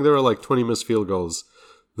goals. I think there were like 20 missed field goals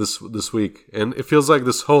this week. And it feels like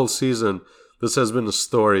this whole season, this has been a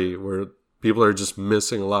story where people are just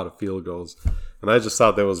missing a lot of field goals. And I just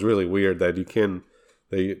thought that was really weird that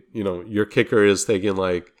your kicker is taking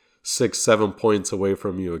like 6-7 points away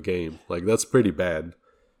from you a game. Like, that's pretty bad.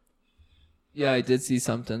 Yeah, I did see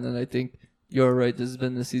something, and I think You're right. This has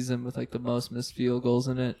been the season with like the most missed field goals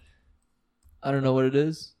in it. I don't know what it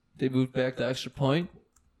is. They moved back the extra point.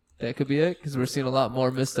 That could be it because we're seeing a lot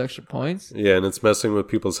more missed extra points. Yeah, and it's messing with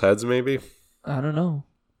people's heads maybe. I don't know.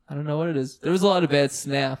 I don't know what it is. There was a lot of bad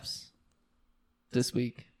snaps this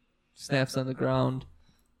week. Snaps on the ground.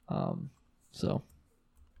 So.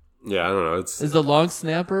 Yeah, I don't know. Is the long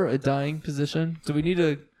snapper a dying position? Do we need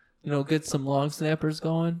to, get some long snappers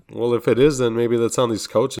going? Well, if it is, then maybe that's on these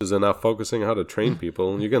coaches and not focusing how to train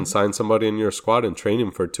people. You can sign somebody in your squad and train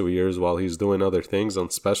him for 2 years while he's doing other things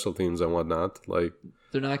on special teams and whatnot. Like,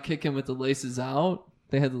 they're not kicking with the laces out.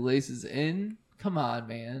 They had the laces in. Come on,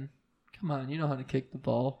 man. Come on. You know how to kick the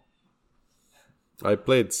ball. I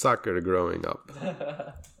played soccer growing up.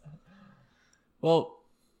 Well,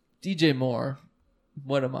 DJ Moore,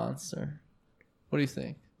 what a monster. What do you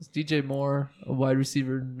think? Is DJ Moore a wide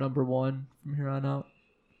receiver number 1 from here on out?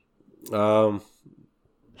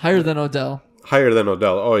 Higher than Odell. Higher than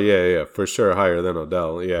Odell. Oh, yeah, for sure higher than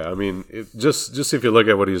Odell. Yeah, I mean, just if you look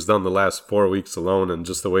at what he's done the last 4 weeks alone and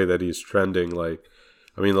just the way that he's trending, like,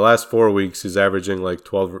 I mean, the last 4 weeks he's averaging like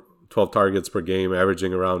 12 targets per game,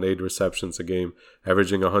 averaging around 8 receptions a game,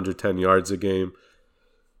 averaging 110 yards a game.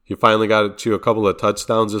 He finally got you a couple of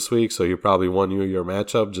touchdowns this week, so he probably won you your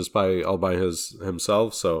matchup just all by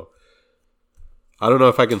himself. So I don't know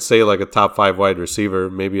if I can say like a top 5 wide receiver,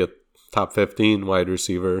 maybe a top 15 wide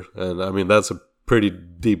receiver. And I mean, that's a pretty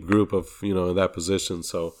deep group of, in that position.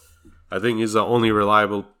 So I think he's the only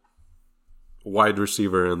reliable wide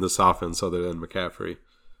receiver in this offense other than McCaffrey.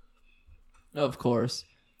 Of course.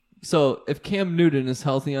 So if Cam Newton is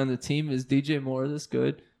healthy on the team, is DJ Moore this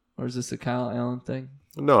good? Or is this a Kyle Allen thing?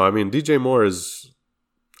 No, I mean, DJ Moore is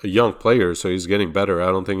a young player, so he's getting better. I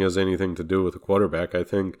don't think it has anything to do with the quarterback. I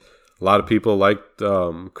think a lot of people liked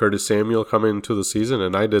Curtis Samuel coming into the season,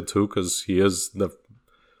 and I did too because he is the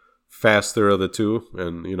faster of the two.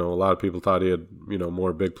 And, a lot of people thought he had,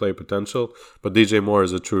 more big play potential. But DJ Moore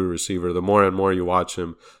is a true receiver. The more and more you watch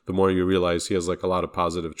him, the more you realize he has like a lot of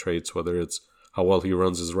positive traits, whether it's how well he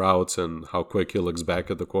runs his routes and how quick he looks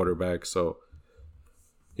back at the quarterback. So,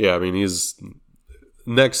 yeah, I mean, he's...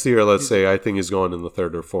 Next year, let's say, I think he's going in the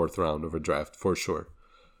 3rd or 4th round of a draft for sure.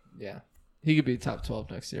 Yeah. He could be top 12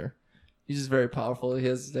 next year. He's just very powerful. He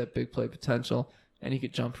has that big play potential, and he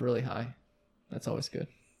could jump really high. That's always good.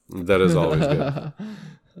 That is always good.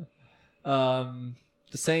 The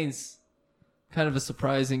Saints, kind of a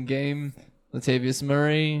surprising game. Latavius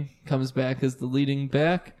Murray comes back as the leading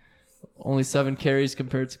back. Only 7 carries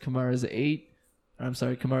compared to Kamara's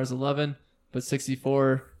 11, but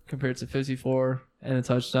 64 compared to 54 and a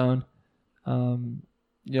touchdown.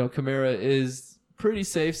 Kamara is pretty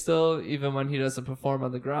safe still, even when he doesn't perform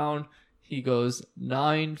on the ground. He goes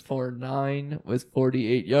 9 for 9 with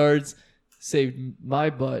 48 yards. Saved my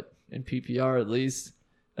butt in PPR at least.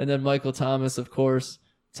 And then Michael Thomas, of course,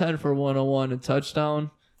 10 for 101 and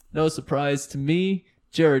touchdown. No surprise to me.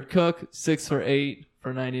 Jared Cook, 6 for 8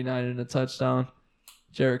 for 99 and a touchdown.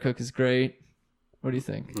 Jared Cook is great. What do you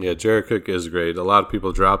think? Yeah, Jared Cook is great. A lot of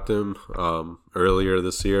people dropped him earlier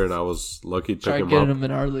this year, and I was lucky to pick him up. Tried getting him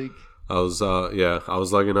in our league. I was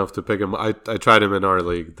lucky enough to pick him. I tried him in our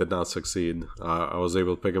league, did not succeed. I was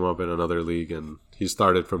able to pick him up in another league, and he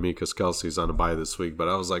started for me because Kelsey's on a bye this week. But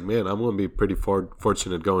I was like, man, I'm going to be pretty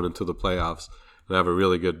fortunate going into the playoffs and have a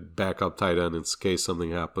really good backup tight end in case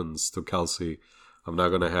something happens to Kelsey. I'm not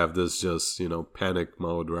going to have this just, panic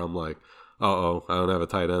mode where I'm like, I don't have a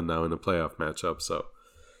tight end now in a playoff matchup. So,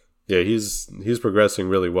 yeah, he's progressing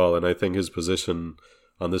really well, and I think his position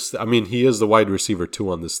on this, I mean, he is the wide receiver 2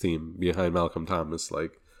 on this team behind Malcolm Thomas,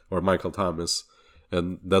 or Michael Thomas.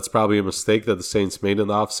 And that's probably a mistake that the Saints made in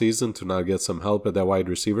the offseason to not get some help at that wide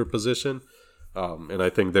receiver position. And I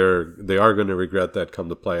think they are going to regret that come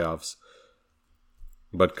the playoffs.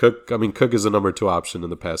 But Cook is the number 2 option in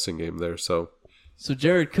the passing game there. So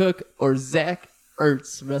Jared Cook or Zach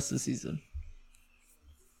Ertz rest of the season?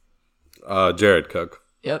 Jared Cook.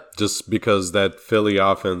 Yep. Just because that Philly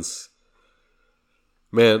offense,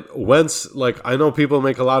 man, Wentz, I know people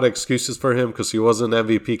make a lot of excuses for him because he wasn't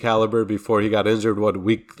MVP caliber before he got injured,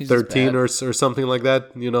 week 13 or something like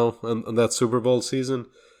that, in that Super Bowl season.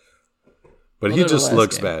 But he just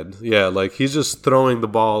looks bad. Yeah, he's just throwing the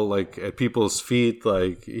ball, at people's feet.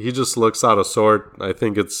 He just looks out of sort. I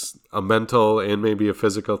think it's a mental and maybe a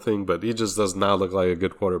physical thing, but he just does not look like a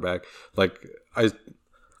good quarterback.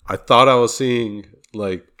 I thought I was seeing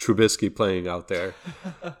Trubisky playing out there.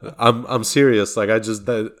 I'm serious. I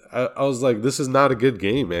was like, this is not a good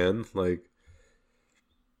game, man.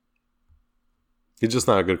 He's just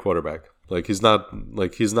not a good quarterback. Like he's not.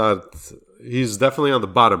 He's definitely on the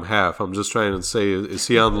bottom half. I'm just trying to say, is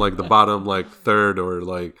he on like the bottom like third or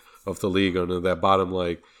like of the league, or that bottom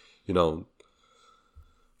like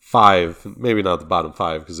 5? Maybe not the bottom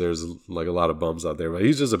 5 because there's like a lot of bums out there. But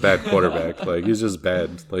he's just a bad quarterback. Like he's just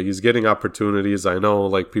bad. Like he's getting opportunities. I know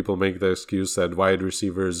like people make the excuse that wide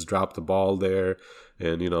receivers drop the ball there,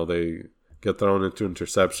 and they get thrown into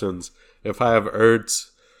interceptions. If I have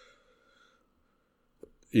Ertz,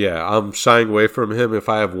 yeah, I'm shying away from him. If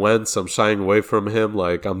I have Wentz, I'm shying away from him.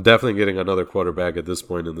 Like, I'm definitely getting another quarterback at this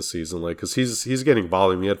point in the season. Like, because he's getting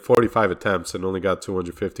volume. He had 45 attempts and only got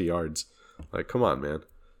 250 yards. Like, come on, man.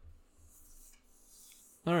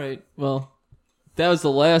 All right. Well, that was the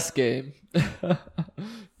last game.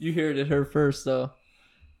 You heard it here first, though.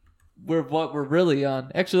 What we're really on.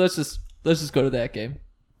 Actually, let's just go to that game,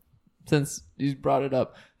 since you brought it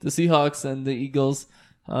up. The Seahawks and the Eagles.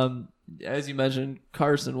 As you mentioned,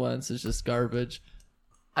 Carson Wentz is just garbage.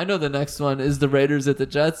 I know the next one is the Raiders at the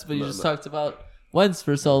Jets, but you talked about Wentz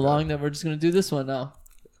for so long that we're just going to do this one now.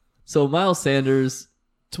 So Miles Sanders,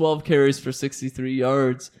 12 carries for 63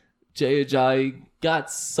 yards. Jay Ajayi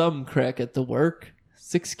got some crack at the work.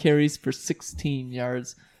 6 carries for 16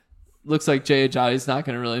 yards. Looks like Jay Ajayi is not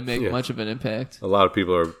going to really make much of an impact. A lot of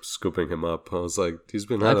people are scooping him up. I was like, he's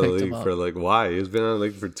been out of the league for like, why? He's been out of the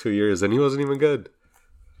league for 2 years, and he wasn't even good.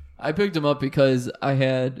 I picked him up because I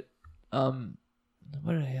had, what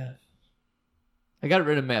did I have? I got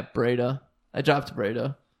rid of Matt Breida. I dropped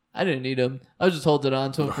Breida. I didn't need him. I was just holding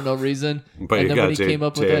on to him for no reason. But and you then got when he came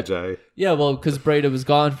up with J.J. yeah, well, because Breida was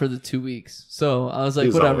gone for the 2 weeks, so I was like,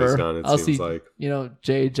 He's whatever. always gone, I'll seems see, like.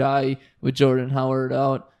 J.J. with Jordan Howard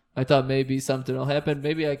out. I thought maybe something will happen.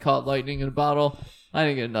 Maybe I caught lightning in a bottle. I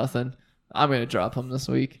didn't get nothing. I'm gonna drop him this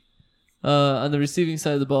week. On the receiving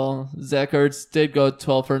side of the ball, Zach Ertz did go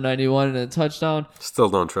 12 for 91 and a touchdown. Still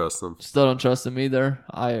don't trust him. Still don't trust him either.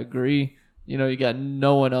 I agree. You got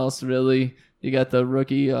no one else really. You got the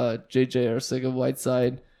rookie J.J.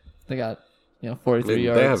 Arcega-Whiteside. They got 43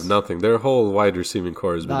 yards. They have nothing. Their whole wide receiving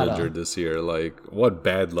core has been injured this year. Like, what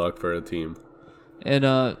bad luck for a team. And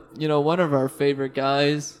one of our favorite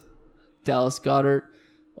guys, Dallas Goedert,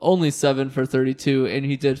 only 7 for 32, and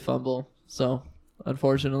he did fumble. So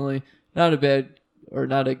unfortunately, not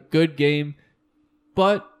a good game,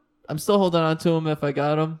 but I'm still holding on to him. If I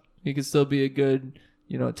got him, he could still be a good,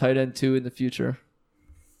 tight end 2 in the future.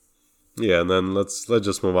 Yeah, and then let's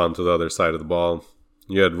just move on to the other side of the ball.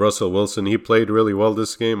 You had Russell Wilson. He played really well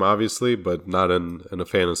this game, obviously, but not in a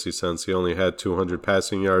fantasy sense. He only had 200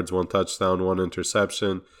 passing yards, 1 touchdown, 1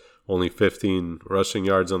 interception, only 15 rushing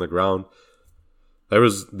yards on the ground.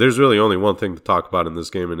 There's really only one thing to talk about in this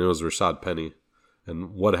game, and it was Rashad Penny.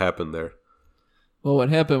 And what happened there? Well, what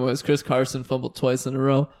happened was Chris Carson fumbled twice in a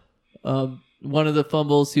row. One of the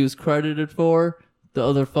fumbles he was credited for. The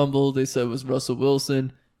other fumble they said was Russell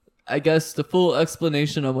Wilson. I guess the full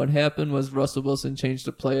explanation of what happened was Russell Wilson changed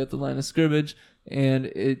the play at the line of scrimmage, and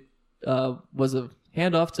it was a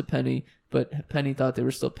handoff to Penny, but Penny thought they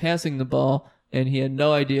were still passing the ball, and he had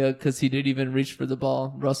no idea because he didn't even reach for the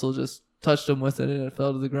ball. Russell just touched him with it, and it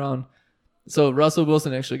fell to the ground. So Russell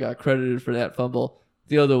Wilson actually got credited for that fumble.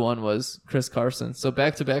 The other one was Chris Carson. So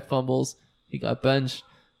back-to-back fumbles. He got benched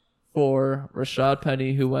for Rashad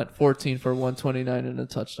Penny, who went 14 for 129 and a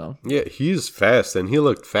touchdown. Yeah, he's fast, and he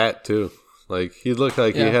looked fat, too. Like, he looked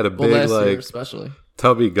like he had a big, year especially.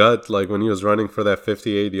 tubby gut, like, when he was running for that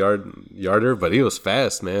 58-yarder, but he was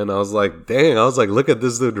fast, man. I was like, dang. I was like, look at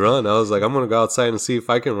this dude run. I was like, I'm going to go outside and see if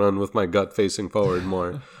I can run with my gut facing forward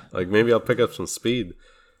more. Like, maybe I'll pick up some speed.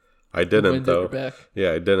 I didn't, though.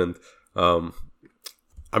 Yeah, I didn't.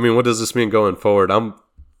 I mean, what does this mean going forward?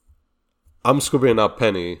 I'm scooping up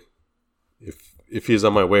Penny if he's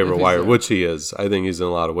on my waiver wire, which he is. I think he's in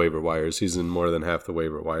a lot of waiver wires. He's in more than half the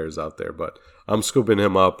waiver wires out there. But I'm scooping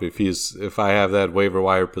him up if I have that waiver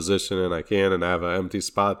wire position and I can and I have an empty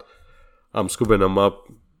spot. I'm scooping him up,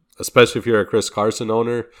 especially if you're a Chris Carson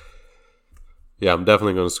owner. Yeah, I'm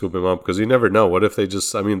definitely going to scoop him up because you never know. What if they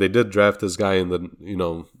they did draft this guy in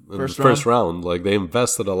the first round. Like, they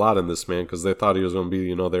invested a lot in this man because they thought he was going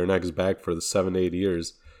to be, their next back for the 7-8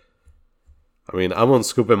 years. I mean, I'm going to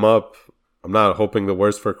scoop him up. I'm not hoping the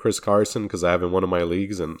worst for Chris Carson because I have in one of my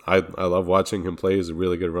leagues, and I love watching him play. He's a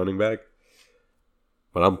really good running back.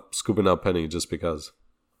 But I'm scooping up Penny just because.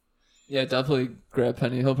 Yeah, definitely grab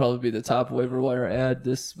Penny. He'll probably be the top waiver wire ad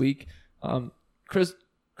this week.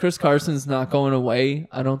 Chris Carson's not going away,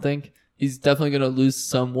 I don't think. He's definitely going to lose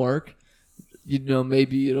some work.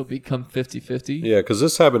 Maybe it'll become 50-50. Yeah, because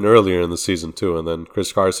this happened earlier in the season, too. And then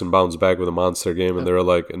Chris Carson bounced back with a monster game, and they were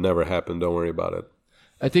like, it never happened. Don't worry about it.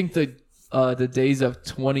 I think the the days of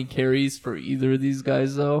 20 carries for either of these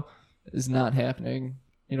guys, though, is not happening,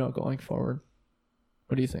 going forward.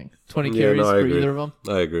 What do you think? 20 carries for either of them?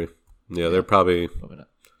 I agree. Yeah, they're probably...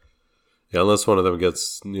 Yeah, unless one of them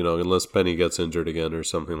gets, unless Penny gets injured again or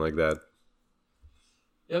something like that.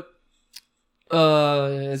 Yep.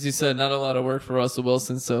 As you said, not a lot of work for Russell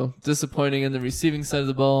Wilson, so disappointing in the receiving side of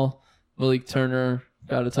the ball. Malik Turner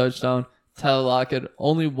got a touchdown. Tyler Lockett,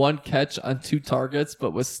 only one catch on 2 targets,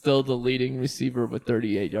 but was still the leading receiver with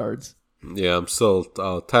 38 yards. Yeah, I'm still...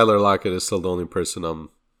 Tyler Lockett is still the only person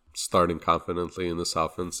I'm starting confidently in this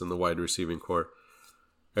offense in the wide receiving core.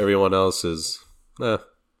 Everyone else is...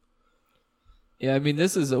 Yeah, I mean,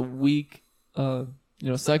 this is a weak,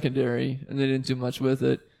 secondary, and they didn't do much with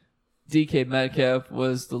it. DK Metcalf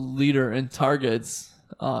was the leader in targets,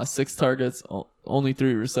 6 targets, only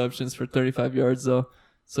 3 receptions for 35 yards, though,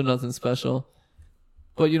 so nothing special.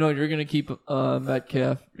 But, you're going to keep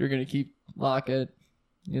Metcalf, you're going to keep Lockett,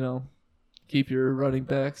 keep your running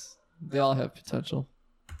backs. They all have potential.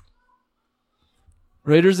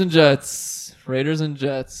 Raiders and Jets.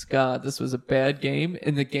 God, this was a bad game.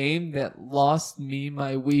 In the game that lost me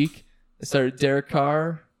my week, I started Derek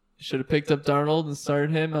Carr. Should have picked up Darnold and started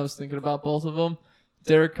him. I was thinking about both of them.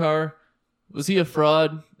 Derek Carr, was he a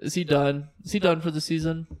fraud? Is he done? Is he done for the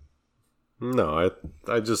season? No,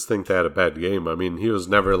 I just think they had a bad game. I mean, he was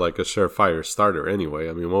never like a surefire starter anyway.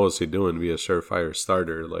 I mean, what was he doing to be a surefire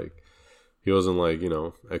starter? Like, he wasn't like,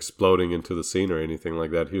 exploding into the scene or anything like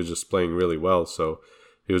that. He was just playing really well. So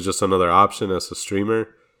he was just another option as a streamer.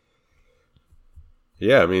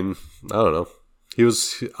 Yeah, I mean, I don't know. I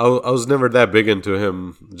was never that big into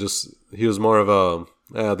him. Just, he was more of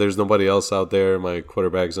a, there's nobody else out there. My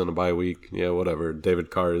quarterback's on a bye week. Yeah, whatever. David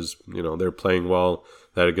Carr is, they're playing well.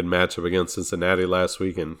 They had a good matchup against Cincinnati last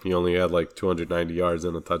week, and he only had like 290 yards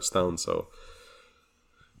and a touchdown. So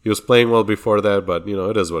he was playing well before that, but,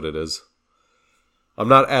 it is what it is. I'm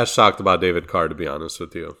not as shocked about David Carr, to be honest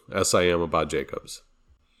with you, as I am about Jacobs.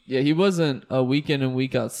 Yeah, he wasn't a week in and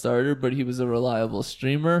week out starter, but he was a reliable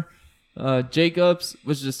streamer. Jacobs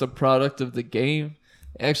was just a product of the game.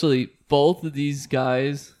 Actually, both of these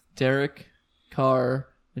guys, Derek Carr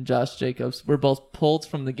and Josh Jacobs, were both pulled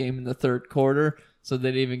from the game in the third quarter, so they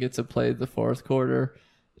didn't even get to play the fourth quarter.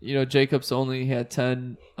 Jacobs only had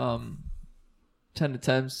 10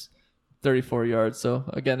 attempts, 34 yards. So,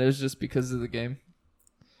 again, it was just because of the game.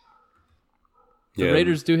 The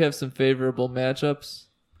Raiders do have some favorable matchups.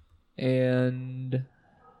 And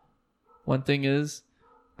one thing is,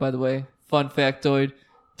 by the way, fun factoid,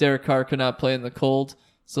 Derek Carr could not play in the cold.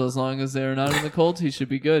 So as long as they're not in the cold, he should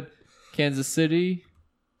be good. Kansas City,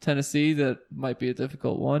 Tennessee, that might be a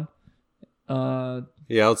difficult one.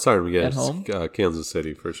 Yeah, I'll start against Kansas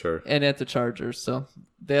City for sure. And at the Chargers. So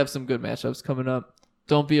they have some good matchups coming up.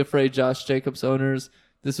 Don't be afraid, Josh Jacobs owners.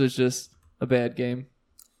 This was just a bad game.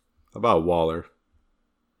 How about Waller?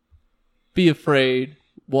 Be afraid,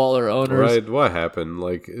 Waller owners. Right, what happened?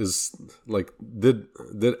 Did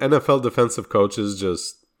NFL defensive coaches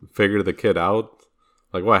just figure the kid out?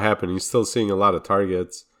 Like, what happened? He's still seeing a lot of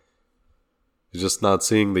targets. He's just not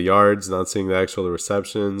seeing the yards, not seeing the actual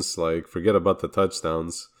receptions. Like, forget about the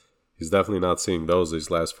touchdowns. He's definitely not seeing those these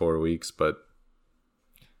last 4 weeks, but...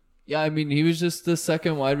 Yeah, I mean, he was just the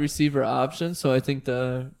second wide receiver option, so I think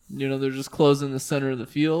they're just closing the center of the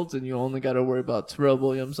field, and you only got to worry about Terrell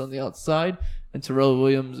Williams on the outside, and Terrell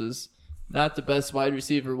Williams is not the best wide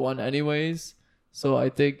receiver one anyways, so I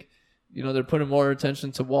think, they're putting more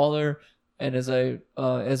attention to Waller, and as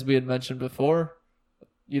we had mentioned before,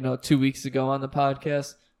 2 weeks ago on the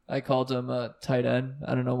podcast, I called him a tight end.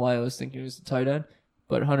 I don't know why I was thinking he was a tight end,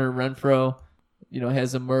 but Hunter Renfrow,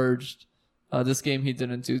 has emerged. This game he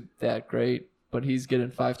didn't do that great, but he's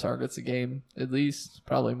getting 5 targets a game at least,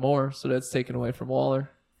 probably more. So that's taken away from Waller.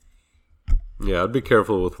 Yeah, I'd be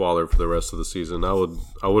careful with Waller for the rest of the season. I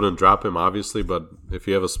wouldn't drop him obviously, but if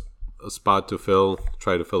you have a spot to fill,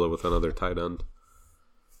 try to fill it with another tight end.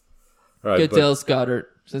 All right, Dallas Goedert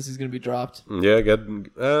since he's going to be dropped. Yeah, get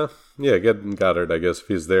Goddard. I guess if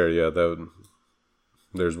he's there,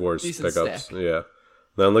 there's worse decent pickups. Stack. Yeah.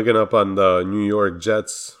 Then looking up on the New York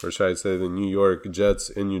Jets, or should I say the New York Jets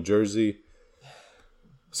in New Jersey.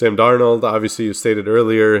 Sam Darnold, obviously you stated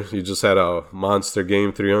earlier, you just had a monster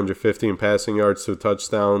game, 315 passing yards, 2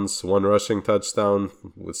 touchdowns, 1 rushing touchdown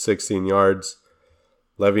with 16 yards.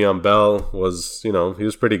 Le'Veon Bell was, he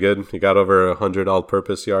was pretty good. He got over 100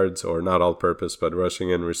 all-purpose yards, or not all-purpose, but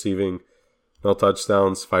rushing and receiving. No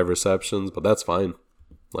touchdowns, 5 receptions, but that's fine.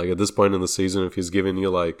 Like, at this point in the season, if he's giving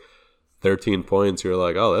you, 13 points, you're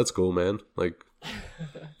like, oh, that's cool, man. Like,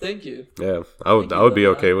 thank you. Yeah, I would be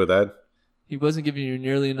okay with that. He wasn't giving you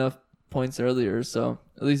nearly enough points earlier. So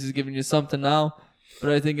at least he's giving you something now.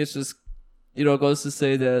 But I think it's just, it goes to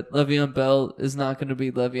say that Le'Veon Bell is not going to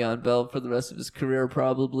be Le'Veon Bell for the rest of his career,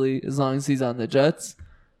 probably, as long as he's on the Jets.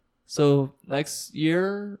 So next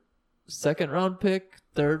year, 2nd round pick,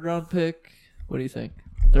 3rd round pick. What do you think?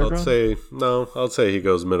 3rd round? I'd say he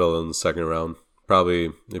goes middle in the 2nd round.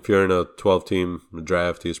 Probably, if you're in a 12-team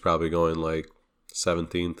draft, he's probably going like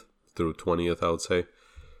 17th through 20th, I would say.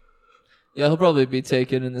 Yeah, he'll probably be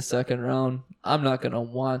taken in the 2nd round. I'm not going to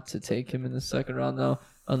want to take him in the 2nd round, though,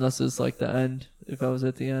 unless it's like the end, if I was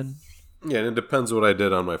at the end. Yeah, and it depends what I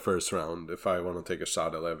did on my 1st round, if I want to take a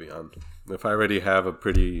shot at Le'Veon. If I already have a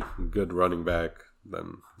pretty good running back,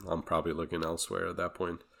 then I'm probably looking elsewhere at that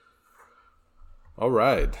point. All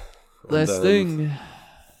right. Last thing.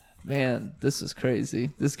 Man, this is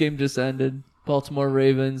crazy. This game just ended. Baltimore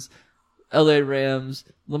Ravens, LA Rams.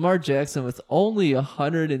 Lamar Jackson with only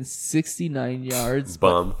 169 yards,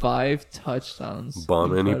 but 5 touchdowns.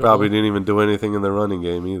 Bum, and he probably didn't even do anything in the running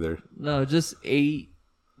game either. No, just 8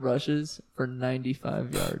 rushes for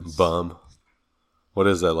 95 yards. Bum. What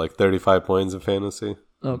is that, like 35 points in fantasy?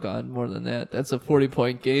 Oh, God, more than that. That's a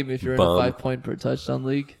 40-point game if you're in a 5-point per touchdown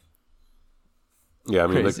league. Yeah, I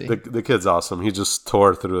mean, the kid's awesome. He just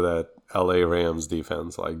tore through that LA Rams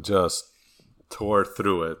defense, like just tore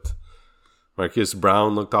through it. Marquise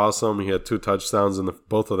Brown looked awesome. He had 2 touchdowns, and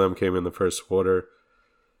both of them came in the 1st quarter.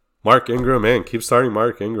 Mark Ingram, man, keep starting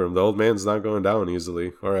Mark Ingram. The old man's not going down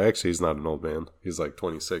easily. Or actually, he's not an old man. He's like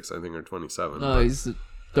 26, I think, or 27. No, he's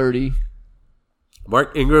 30.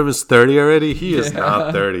 Mark Ingram is 30 already? He is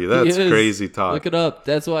not 30. That's crazy talk. Look it up.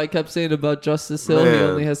 That's why I kept saying about Justice Hill. Man. He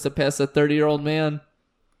only has to pass a 30-year-old man.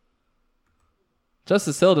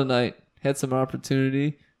 Justice Hill tonight had some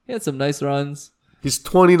opportunity. He had some nice runs. He's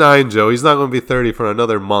 29, Joe. He's not going to be 30 for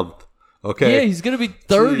another month. Okay? Yeah, he's going to be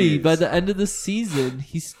 30 by the end of the season.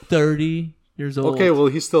 He's 30 years old. Okay, well,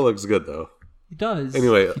 he still looks good, though. He does.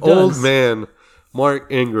 Anyway, old man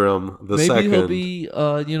Mark Ingram the second. Maybe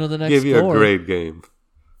he'll be, the next give you floor. a great game.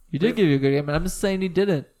 You did give you a good game, and I'm just saying he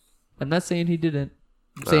didn't. I'm not saying he didn't.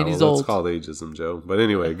 I'm saying he's old. It's called ageism, Joe. But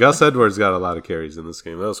anyway, Gus Edwards got a lot of carries in this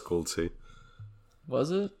game. That was cool to see.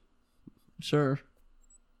 Was it? Sure.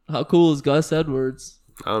 How cool is Gus Edwards?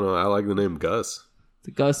 I don't know. I like the name Gus.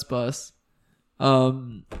 The Gus Bus.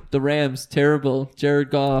 The Rams, terrible. Jared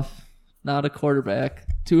Goff, not a quarterback.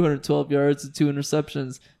 212 yards and 2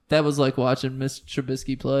 interceptions. That was like watching Mitch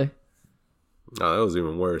Trubisky play. No, that was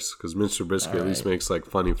even worse because Mitch Trubisky at least makes like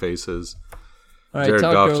funny faces. All right, Jared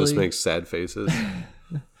Todd Goff Gurley. just makes sad faces.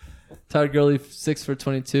 Todd Gurley, 6 for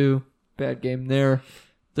 22. Bad game there.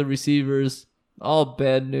 The receivers, all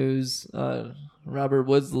bad news. Robert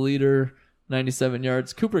Woods, the leader, 97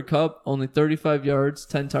 yards. Cooper Kupp, only 35 yards,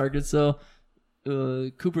 10 targets though.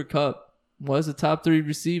 Cooper Kupp was a top 3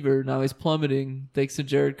 receiver. Now he's plummeting thanks to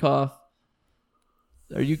Jared Goff.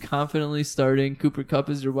 Are you confidently starting Cooper Kupp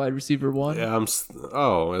as your wide receiver 1? Yeah,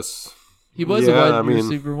 He was a wide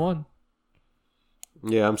receiver 1.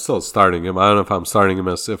 Yeah, I'm still starting him. I don't know if I'm starting him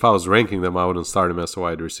if I was ranking them, I wouldn't start him as a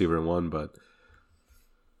wide receiver 1, but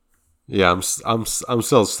yeah, I'm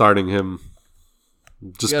still starting him.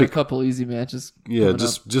 Just got a couple easy matches. Yeah,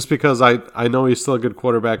 just because I know he's still a good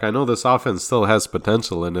quarterback. I know this offense still has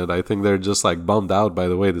potential in it. I think they're just like bummed out by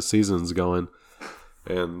the way the season's going,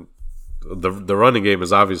 and the running game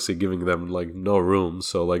is obviously giving them like no room.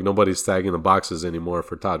 So like nobody's tagging the boxes anymore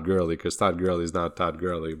for Todd Gurley because Todd Gurley's not Todd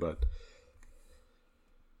Gurley. But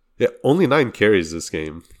yeah, only 9 carries this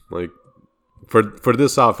game. Like for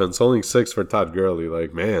this offense, only 6 for Todd Gurley.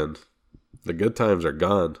 Like man, the good times are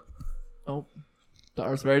gone. Oh. The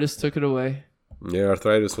arthritis took it away. Yeah,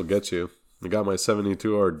 arthritis will get you. I got my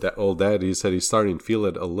 72-year-old dad. He said he's starting to feel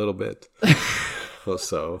it a little bit.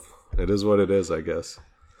 So it is what it is, I guess.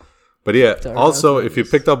 But yeah, also, if you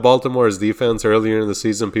picked up Baltimore's defense earlier in the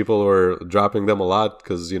season, people were dropping them a lot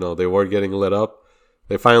because, they were getting lit up.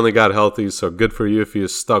 They finally got healthy, so good for you if you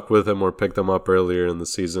stuck with them or picked them up earlier in the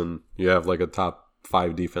season. You have like a top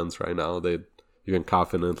 5 defense right now. You can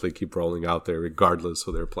confidently keep rolling out there regardless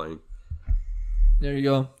who they're playing. There you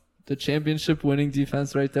go. The championship winning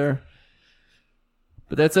defense right there.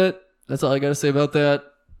 But that's it. That's all I got to say about that.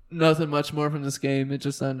 Nothing much more from this game. It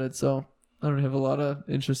just ended, so I don't have a lot of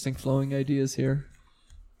interesting flowing ideas here.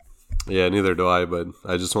 Yeah, neither do I, but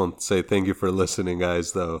I just want to say thank you for listening,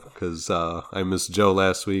 guys, though, because I missed Joe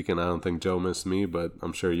last week, and I don't think Joe missed me, but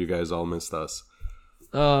I'm sure you guys all missed us.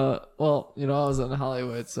 Well, I was in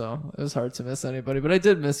Hollywood, so it was hard to miss anybody. But I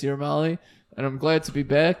did miss you, Molly, and I'm glad to be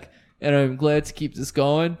back. And I'm glad to keep this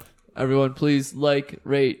going. Everyone, please like,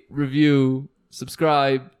 rate, review,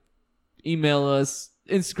 subscribe, email us,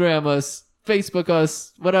 Instagram us, Facebook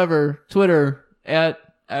us, whatever, Twitter at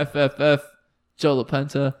FFF Joe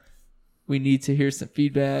LaPenta. We need to hear some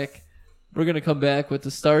feedback. We're going to come back with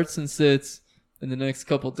the starts and sits in the next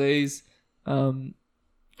couple days.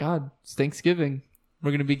 It's Thanksgiving.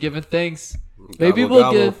 We're going to be giving thanks. Maybe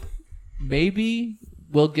we'll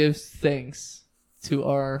give thanks to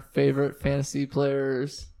our favorite fantasy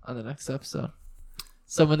players on the next episode.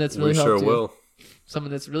 Someone that's really helped you. Will.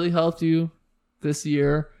 Someone that's really helped you this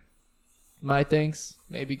year. My thanks.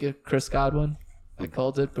 Maybe give Chris Godwin. I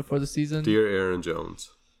called it before the season. Dear Aaron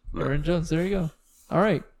Jones. No. Aaron Jones. There you go. All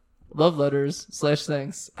right. Love letters /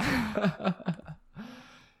 thanks. All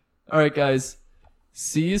right, guys.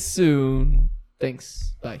 See you soon.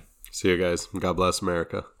 Thanks. Bye. See you guys. God bless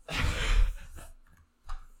America.